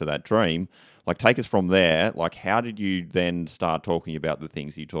hysterically after that dream. Take us from there. How did you then start talking about the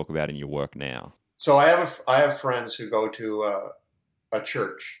things you talk about in your work now? So I have friends who go to a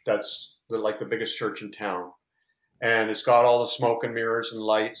church that's the biggest church in town, and it's got all the smoke and mirrors and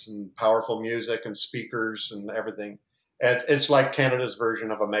lights and powerful music and speakers and everything. And it's like Canada's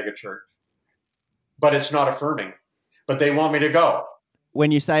version of a mega church, but it's not affirming. But they want me to go.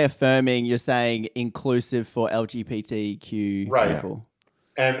 When you say affirming, you're saying inclusive for LGBTQ people.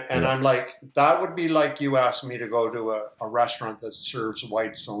 And I'm like, that would be like you asked me to go to a restaurant that serves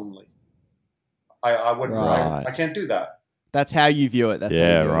whites only. I wouldn't. Right. I can't do that. That's how you view it. That's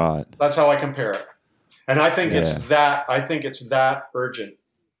right. That's how I compare it. And I think it's that. I think it's that urgent.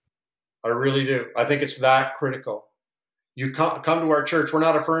 I really do. I think it's that critical. You come to our church. We're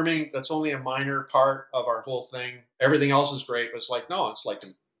not affirming. That's only a minor part of our whole thing. Everything else is great. But it's it's like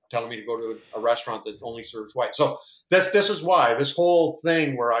telling me to go to a restaurant that only serves white. So this is why this whole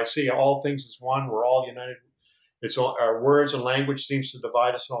thing where I see all things as one, we're all united. It's all, our words and language seems to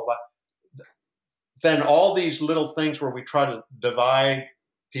divide us and all that. Then all these little things where we try to divide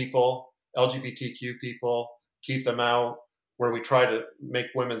people, LGBTQ people, keep them out, where we try to make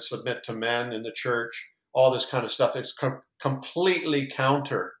women submit to men in the church, all this kind of stuff. It's completely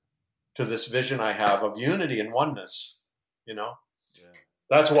counter to this vision I have of unity and oneness,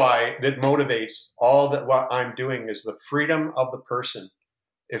 That's why it motivates all that what I'm doing is the freedom of the person.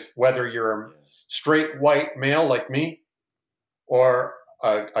 Whether you're a straight white male like me, or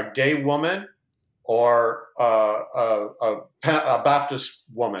a gay woman, or a Baptist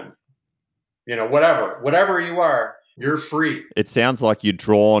woman, whatever you are, you're free. It sounds like you're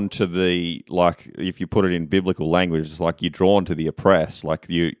drawn to the, if you put it in biblical language, it's like you're drawn to the oppressed.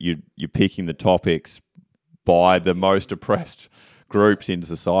 You're picking the topics by the most oppressed groups in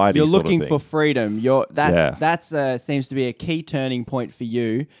society. You're looking for freedom. That's seems to be a key turning point for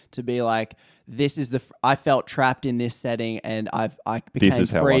you, to be like, this is I felt trapped in this setting and I became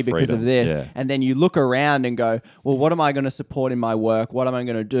free because of this. Yeah. And then you look around and go, well, what am I going to support in my work? What am I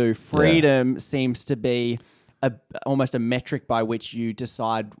going to do? Freedom seems to be almost a metric by which you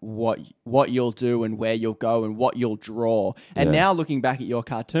decide what you'll do and where you'll go and what you'll draw. And now looking back at your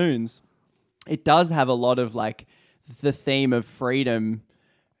cartoons, it does have a lot of the theme of freedom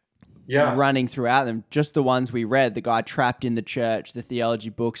running throughout them. Just the ones we read, the guy trapped in the church, the theology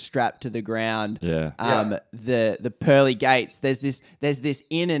book strapped to the ground, the pearly gates. There's this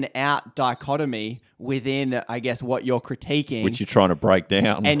in and out dichotomy within, I guess, what you're critiquing, which you're trying to break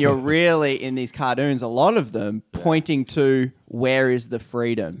down. And you're really, in these cartoons, a lot of them pointing to where is the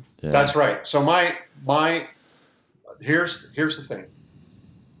freedom. Yeah. That's right. So here's the thing.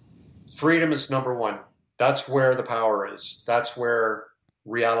 Freedom is number one. That's where the power is. That's where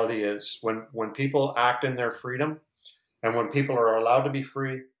reality is. When people act in their freedom, and when people are allowed to be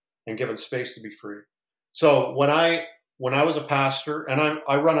free and given space to be free. So when I was a pastor, and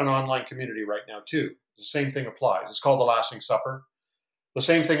I run an online community right now too, the same thing applies. It's called The Lasting Supper. The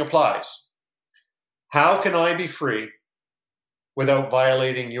same thing applies. How can I be free without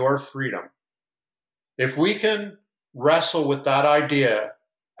violating your freedom If we can wrestle with that idea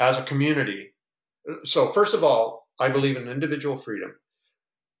as a community. So first of all, I believe in individual freedom.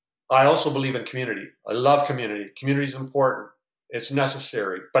 I also believe in community. I love community. Community is important. It's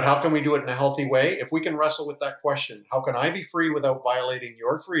necessary. But how can we do it in a healthy way? If we can wrestle with that question, how can I be free without violating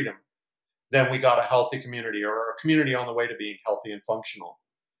your freedom? Then we got a healthy community, or a community on the way to being healthy and functional.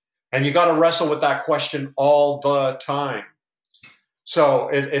 And you got to wrestle with that question all the time. So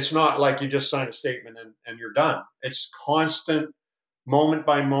it's not like you just sign a statement and you're done. It's constant, moment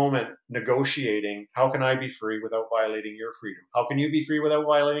by moment, negotiating. How can I be free without violating your freedom? How can you be free without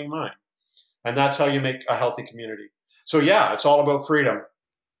violating mine? And that's how you make a healthy community. So yeah, it's all about freedom.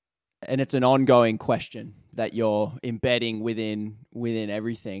 And it's an ongoing question that you're embedding within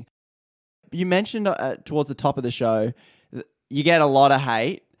everything. You mentioned towards the top of the show, you get a lot of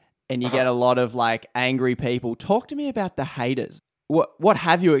hate and you get a lot of like angry people. Talk to me about the haters. What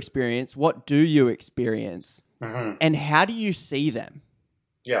have you experienced? What do you experience? Mm-hmm. And how do you see them?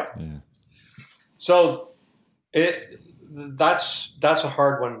 Yeah. So that's a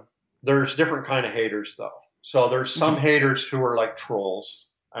hard one. There's different kind of haters though. So there's some haters who are like trolls,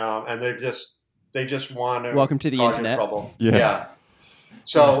 and they just want to welcome to the cause internet. Trouble. Yeah.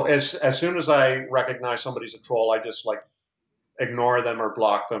 So as soon as I recognize somebody's a troll, I just like ignore them or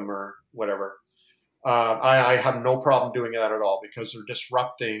block them or whatever. I have no problem doing that at all because they're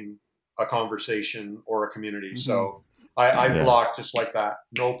disrupting a conversation or a community. Mm-hmm. So I block just like that.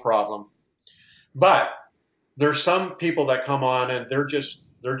 No problem. But there's some people that come on and they're just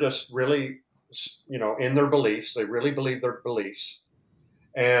really, in their beliefs. They really believe their beliefs.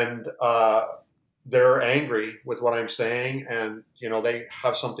 And they're angry with what I'm saying and, they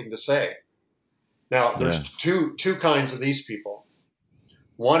have something to say. Now, there's two kinds of these people.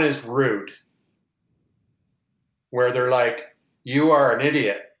 One is rude, where they're like, you are an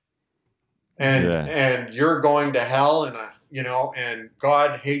idiot. And you're going to hell, and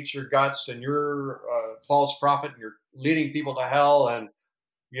God hates your guts, and you're a false prophet, and you're leading people to hell, and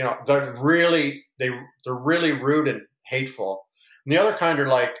they're really rude and hateful. And the other kind are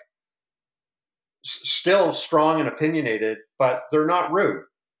like still strong and opinionated, but they're not rude.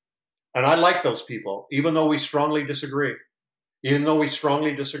 And I like those people, even though we strongly disagree. They're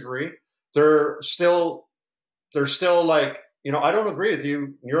still like, I don't agree with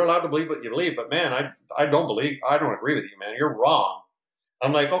you. You're allowed to believe what you believe, but man, I don't agree with you, man. You're wrong.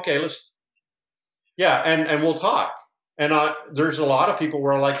 I'm like, okay, and we'll talk. And there's a lot of people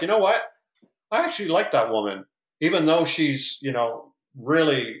where I'm like, you know what? I actually like that woman, even though she's,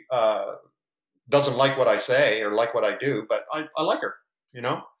 really doesn't like what I say or like what I do, but I like her,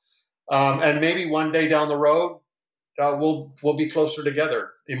 and maybe one day down the road, we'll be closer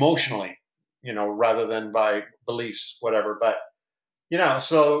together emotionally, rather than by beliefs, whatever. But, there's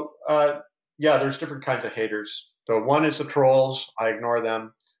different kinds of haters. The one is the trolls. I ignore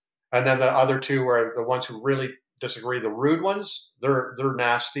them. And then the other two are the ones who really disagree. The rude ones, they're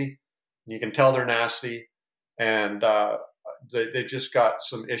nasty. You can tell they're nasty. And they just got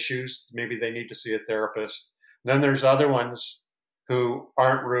some issues. Maybe they need to see a therapist. Then there's other ones who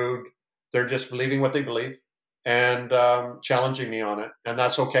aren't rude. They're just believing what they believe and challenging me on it. And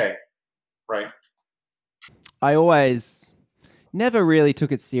that's okay. Right. I always never really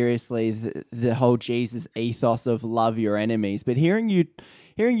took it seriously, the whole Jesus ethos of love your enemies. But hearing you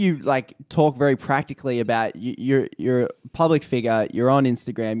like talk very practically about you're a public figure, you're on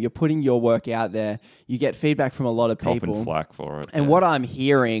Instagram, you're putting your work out there, you get feedback from a lot of people. Copping flack for it. And what I'm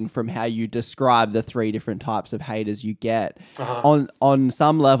hearing from how you describe the three different types of haters you get, on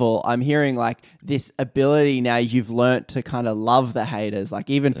some level, I'm hearing like this ability now you've learnt to kind of love the haters. Like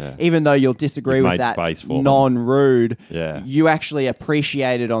even though you'll disagree with that non-rude, you actually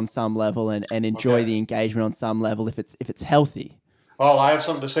appreciate it on some level and enjoy the engagement on some level if it's healthy. Well, I have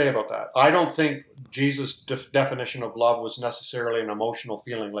something to say about that. I don't think Jesus' definition of love was necessarily an emotional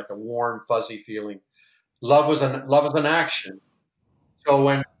feeling, like a warm, fuzzy feeling. Love is an action. So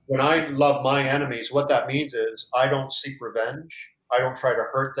when I love my enemies, what that means is I don't seek revenge. I don't try to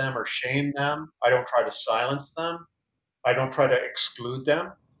hurt them or shame them. I don't try to silence them. I don't try to exclude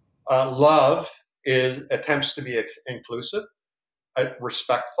them. Love attempts to be inclusive,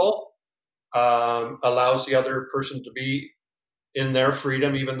 respectful, allows the other person to be in their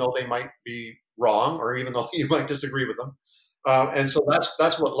freedom, even though they might be wrong or even though you might disagree with them. And so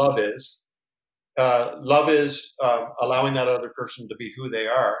that's what love is. Love is allowing that other person to be who they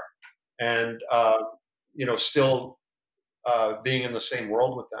are and, still being in the same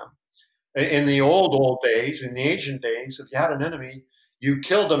world with them. In the old days, in the ancient days, if you had an enemy, you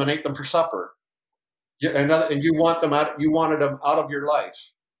killed them and ate them for supper. And you wanted them out of your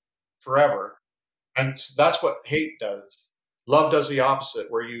life forever. And that's what hate does. Love does the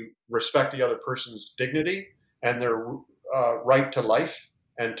opposite, where you respect the other person's dignity and their right to life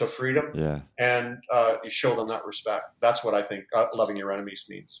and to freedom, and you show them that respect. That's what I think loving your enemies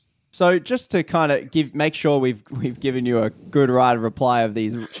means. So just to kind of make sure we've given you a good right of reply of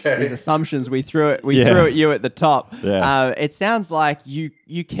these assumptions we threw at you at the top. It sounds like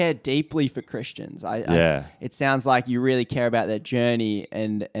you care deeply for Christians. It sounds like you really care about their journey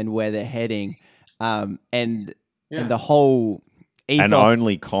and where they're heading, and the whole ethos. And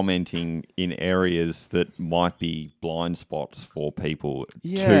only commenting in areas that might be blind spots for people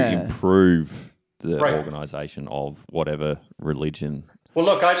to improve the organisation of whatever religion. Well,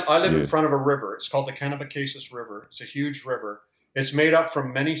 look, I live in front of a river. It's called the Kennebecasis River. It's a huge river. It's made up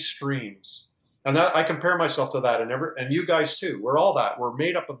from many streams. And I compare myself to that, and you guys too. We're all that. We're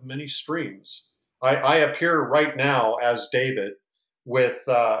made up of many streams. I appear right now as David with,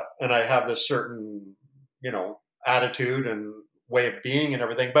 and I have this certain, attitude and way of being and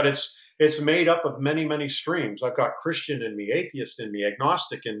everything, but it's made up of many, many streams. I've got Christian in me, atheist in me,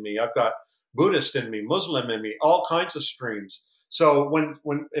 agnostic in me. I've got Buddhist in me, Muslim in me, all kinds of streams. So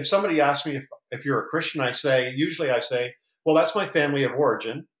if somebody asks me if you're a Christian, usually I say, well, that's my family of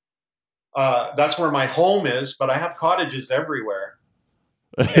origin. That's where my home is, but I have cottages everywhere.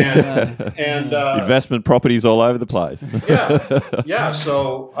 And investment properties all over the place. Yeah.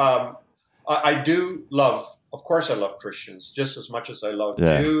 So I do love, of course I love Christians just as much as I love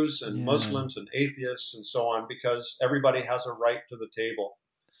Jews and Muslims and atheists and so on, because everybody has a right to the table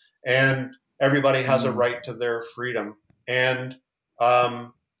and everybody has a right to their freedom. And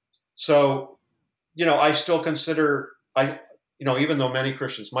so, I still consider, even though many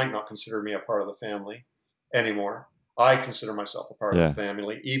Christians might not consider me a part of the family anymore, I consider myself a part of the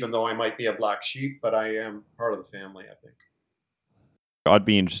family, even though I might be a black sheep, but I am part of the family, I think. I'd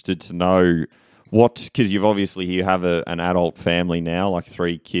be interested to know because you have an adult family now, like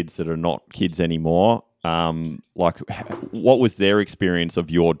 3 kids that are not kids anymore. What was their experience of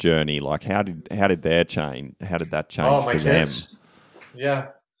your journey? Like, how did that change for kids. them? Yeah.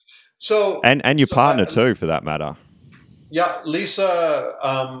 So and your partner too, for that matter. Yeah,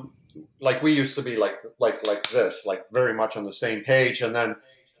 Lisa. We used to be like this, like very much on the same page, and then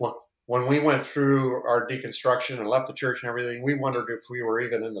when we went through our deconstruction and left the church and everything, we wondered if we were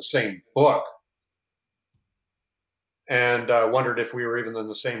even in the same book, and wondered if we were even in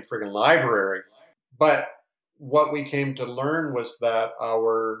the same friggin' library. But what we came to learn was that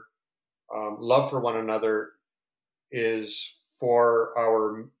our love for one another is for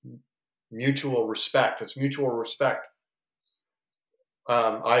our mutual respect. It's mutual respect.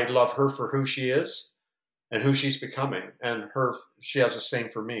 I love her for who she is and who she's becoming, and she has the same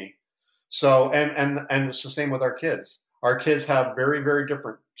for me. So, and it's the same with our kids. Our kids have very, very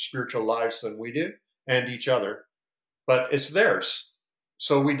different spiritual lives than we do, and each other, but it's theirs.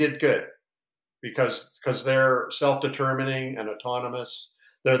 So we did good. Because they're self-determining and autonomous.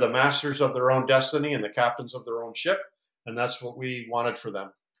 They're the masters of their own destiny and the captains of their own ship, and that's what we wanted for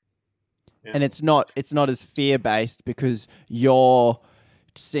them. Yeah. And it's not as fear-based, because your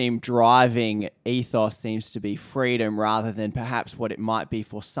driving ethos seems to be freedom, rather than perhaps what it might be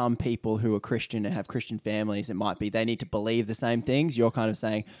for some people who are Christian and have Christian families. It might be they need to believe the same things. You're kind of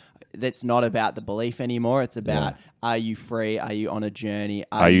saying that's not about the belief anymore. It's about, are you free? Are you on a journey?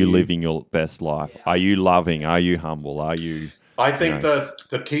 Are you living your best life? Are you loving? Are you humble? Are you... I think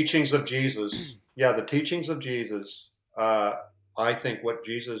the teachings of Jesus, the teachings of Jesus, I think what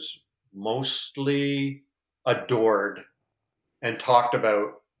Jesus mostly adored and talked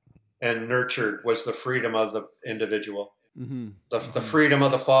about and nurtured was the freedom of the individual, the freedom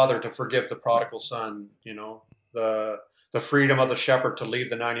of the father to forgive the prodigal son, the freedom of the shepherd to leave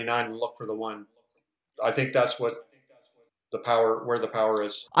the 99 and look for the one. I think that's what where the power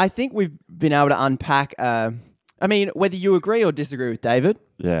is. I think we've been able to unpack, whether you agree or disagree with David,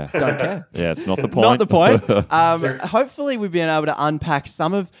 don't care. Yeah, it's not the point. Not the point. Hopefully we've been able to unpack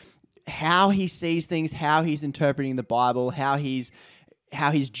some of how he sees things, how he's interpreting the Bible, how his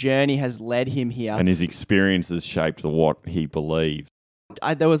journey has led him here. And his experiences shaped what he believed.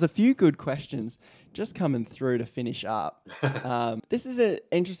 There was a few good questions just coming through to finish up. This is an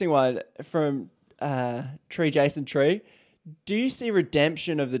interesting one from Jason Tree. Do you see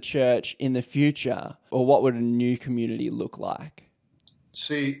redemption of the church in the future, or what would a new community look like?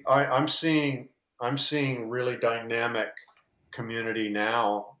 See, I'm seeing really dynamic community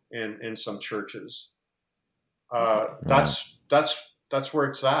now in some churches. That's where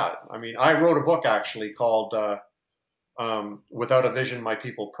it's at. I mean, I wrote a book actually called Without a Vision, My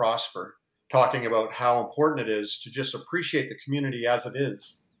People Prosper, talking about how important it is to just appreciate the community as it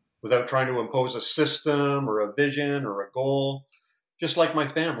is without trying to impose a system or a vision or a goal. Just like my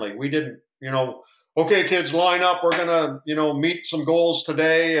family, we didn't, okay, kids, line up. We're going to, meet some goals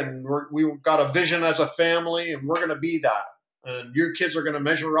today, and we've got a vision as a family, and we're going to be that. And your kids are going to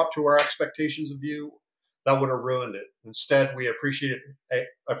measure up to our expectations of you. That would have ruined it. Instead, we appreciated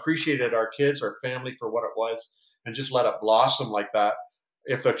our kids, our family for what it was, and just let it blossom like that.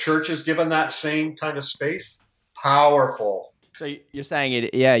 If the church is given that same kind of space, powerful. So you're saying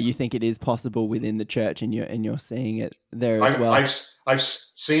it, yeah? You think it is possible within the church, and you're seeing it there as well. I've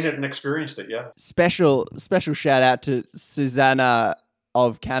seen it and experienced it. Yeah. Special shout out to Susanna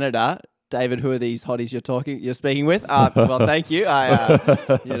of Canada. David, who are these hotties you're speaking with? Well, thank you.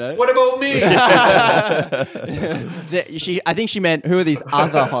 What about me? I think she meant, who are these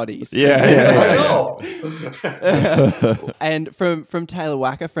other hotties? Yeah. I know. And from Taylor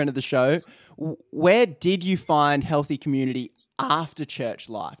Wacker, friend of the show, where did you find healthy community after church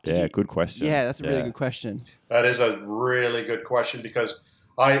life? Good question. Yeah, that's a really good question. That is a really good question, because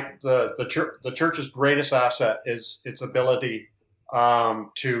the church's greatest asset is its ability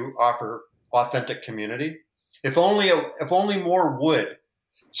to offer authentic community. If only more would.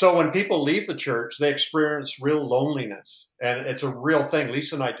 So when people leave the church, they experience real loneliness, and it's a real thing.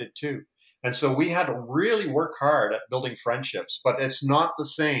 Lisa and I did too. And so we had to really work hard at building friendships, but it's not the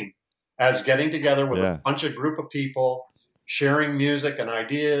same as getting together with a group of people, sharing music and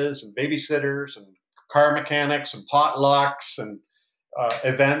ideas and babysitters and car mechanics and potlucks and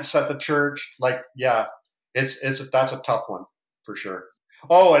events at the church. That's a tough one for sure.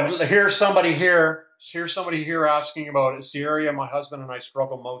 Oh, and here's somebody here asking about, it's the area my husband and I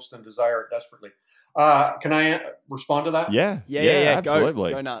struggle most and desire it desperately. Can I respond to that? Yeah,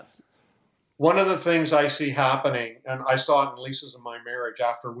 absolutely. Go nuts. One of the things I see happening, and I saw it in Lisa's and my marriage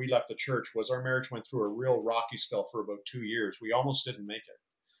after we left the church, was our marriage went through a real rocky spell for about 2 years. We almost didn't make it.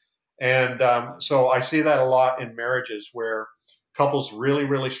 And so I see that a lot in marriages where couples really,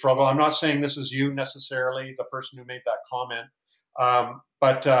 really struggle. I'm not saying this is you necessarily, the person who made that comment,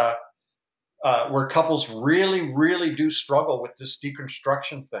 but where couples really, really do struggle with this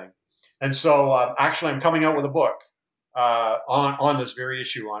deconstruction thing. And so actually I'm coming out with a book on this very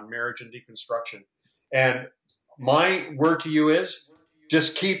issue, on marriage and deconstruction. And my word to you is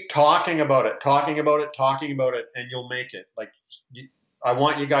just keep talking about it, and you'll make it. I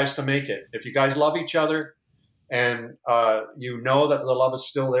want you guys to make it. If you guys love each other and you know that the love is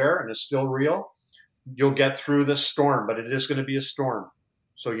still there and is still real, you'll get through this storm, but it is going to be a storm.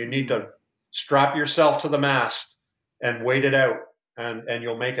 So you need to strap yourself to the mast and wait it out, and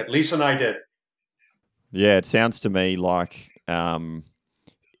you'll make it. Lisa and I did. Yeah, it sounds to me like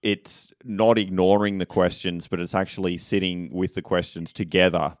it's not ignoring the questions, but it's actually sitting with the questions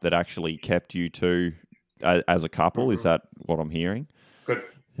together that actually kept you two as a couple. Mm-hmm. Is that what I'm hearing? Good.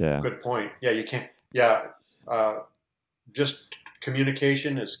 Yeah. Good point. Yeah, you can't. Yeah. Just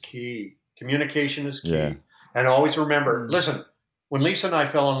communication is key. Communication is key. Yeah. And always remember, listen, when Lisa and I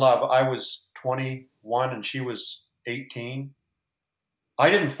fell in love, I was 21 and she was 18. I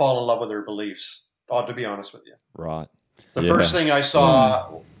didn't fall in love with her beliefs, to be honest with you. Right. The first thing I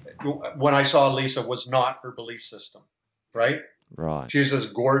saw when I saw Lisa was not her belief system, right? Right. She was this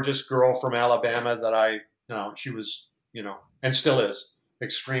gorgeous girl from Alabama that she was, and still is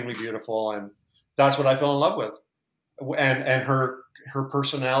extremely beautiful. And that's what I fell in love with. And her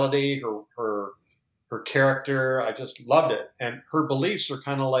personality, her character, I just loved it. And her beliefs are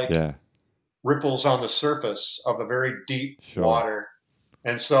kind of like ripples on the surface of a very deep water.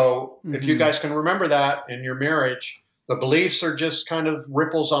 And so if you guys can remember that in your marriage, the beliefs are just kind of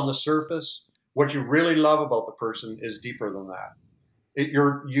ripples on the surface. What you really love about the person is deeper than that.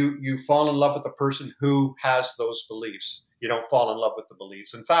 You fall in love with the person who has those beliefs. You don't fall in love with the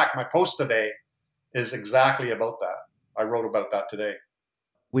beliefs. In fact, my post today is exactly about that. I wrote about that today.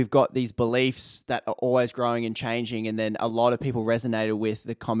 We've got these beliefs that are always growing and changing, and then a lot of people resonated with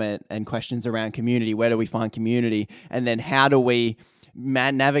the comment and questions around community. Where do we find community? And then how do we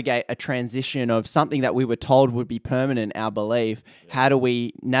navigate a transition of something that we were told would be permanent, our belief? How do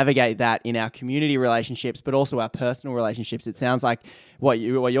we navigate that in our community relationships, but also our personal relationships? It sounds like what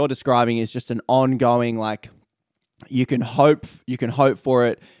you're describing is just an ongoing, you can hope for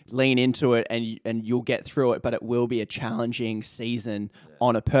it, lean into it, and you'll get through it, but it will be a challenging season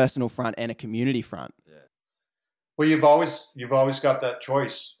on a personal front and a community front. Well, you've always got that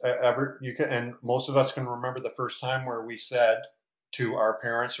choice. And most of us can remember the first time where we said to our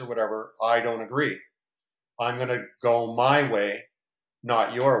parents or whatever, I don't agree. I'm going to go my way,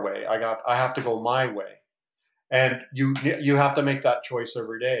 not your way. I have to go my way. And you have to make that choice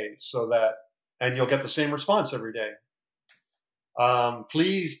every day and you'll get the same response every day.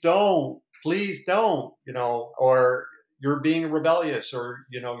 please don't, you know, or you're being rebellious, or,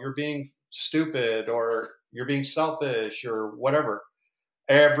 you know, you're being stupid, or you're being selfish, or whatever.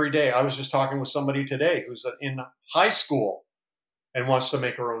 Every day. I was just talking with somebody today who's in high school and wants to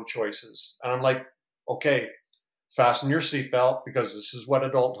make her own choices. And I'm like, okay, fasten your seatbelt, because this is what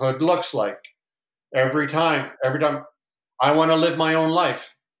adulthood looks like. Every time I want to live my own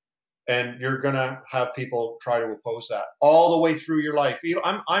life. And you're going to have people try to oppose that all the way through your life.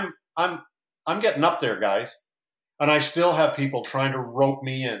 I'm getting up there, guys. And I still have people trying to rope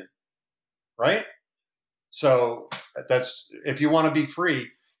me in. Right? So that's, if you want to be free,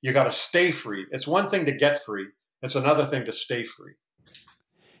 you got to stay free. It's one thing to get free. It's another thing to stay free.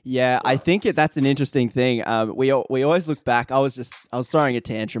 Yeah, I think that's an interesting thing. We always look back. I was throwing a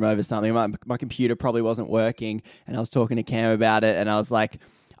tantrum over something. My computer probably wasn't working, and I was talking to Cam about it, and I was like,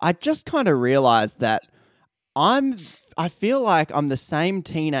 I just kind of realized that I feel like I'm the same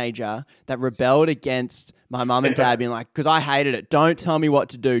teenager that rebelled against my mum and dad being like, because I hated it. Don't tell me what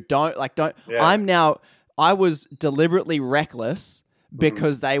to do. Yeah. I was deliberately reckless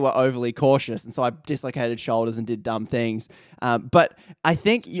because they were overly cautious. And so I dislocated shoulders and did dumb things. But I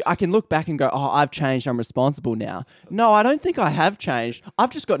think I can look back and go, oh, I've changed. I'm responsible now. No, I don't think I have changed.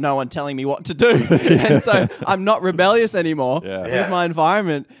 I've just got no one telling me what to do. And so I'm not rebellious anymore because my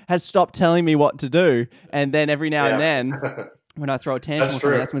environment has stopped telling me what to do. And then every now and then, when I throw a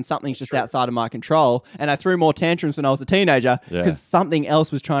tantrum, that's when something's just outside of my control. And I threw more tantrums when I was a teenager because something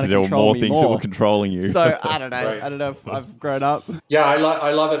else was trying to control me more. There were more things that were controlling you. So I don't know. Right. I don't know if I've grown up. Yeah, I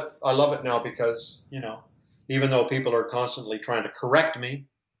love it. I love it now because, you know, even though people are constantly trying to correct me,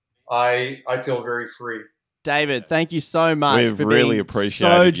 I feel very free. David, thank you so much We've for really being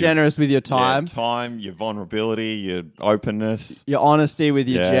appreciated so you. generous with your time. Your vulnerability, your openness. Your honesty with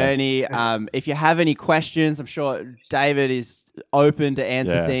your journey. If you have any questions, I'm sure David is open to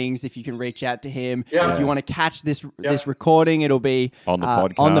answer things. If you can reach out to him. If you want to catch this recording, it'll be on the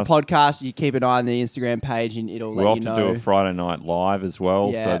podcast. You keep an eye on the Instagram page and it'll let you know. We'll have to do a Friday night live as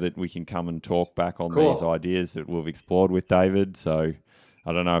well so that we can come and talk back on these ideas that we've explored with David. So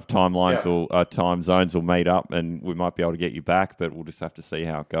I don't know if time zones will meet up and we might be able to get you back, but we'll just have to see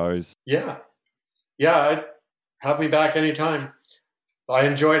how it goes. Yeah. Have me back anytime. I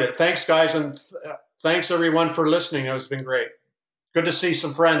enjoyed it. Thanks, guys, and thanks everyone for listening. It's been great. Good to see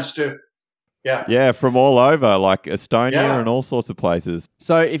some friends too. Yeah, from all over, like Estonia and all sorts of places.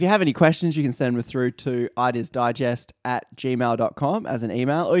 So if you have any questions, you can send them through to ideasdigest@gmail.com as an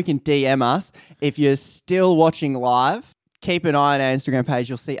email, or you can DM us. If you're still watching live, keep an eye on our Instagram page.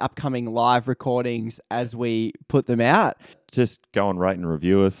 You'll see upcoming live recordings as we put them out. Just go and rate and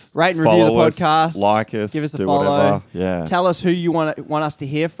review us. Rate and review the podcast. Like us. Give us a follow. Whatever. Yeah. Tell us who you want us to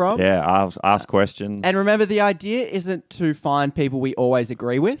hear from. Yeah, ask questions. And remember, the idea isn't to find people we always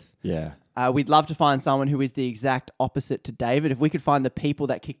agree with. Yeah. We'd love to find someone who is the exact opposite to David. If we could find the people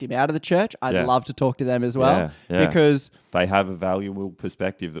that kicked him out of the church, I'd love to talk to them as well. Because they have a valuable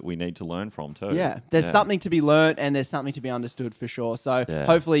perspective that we need to learn from too. Yeah, there's something to be learned and there's something to be understood for sure. So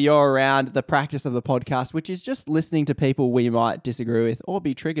hopefully you're around the practice of the podcast, which is just listening to people we might disagree with or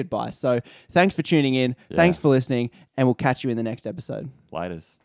be triggered by. So thanks for tuning in. Thanks for listening, and we'll catch you in the next episode. Laters.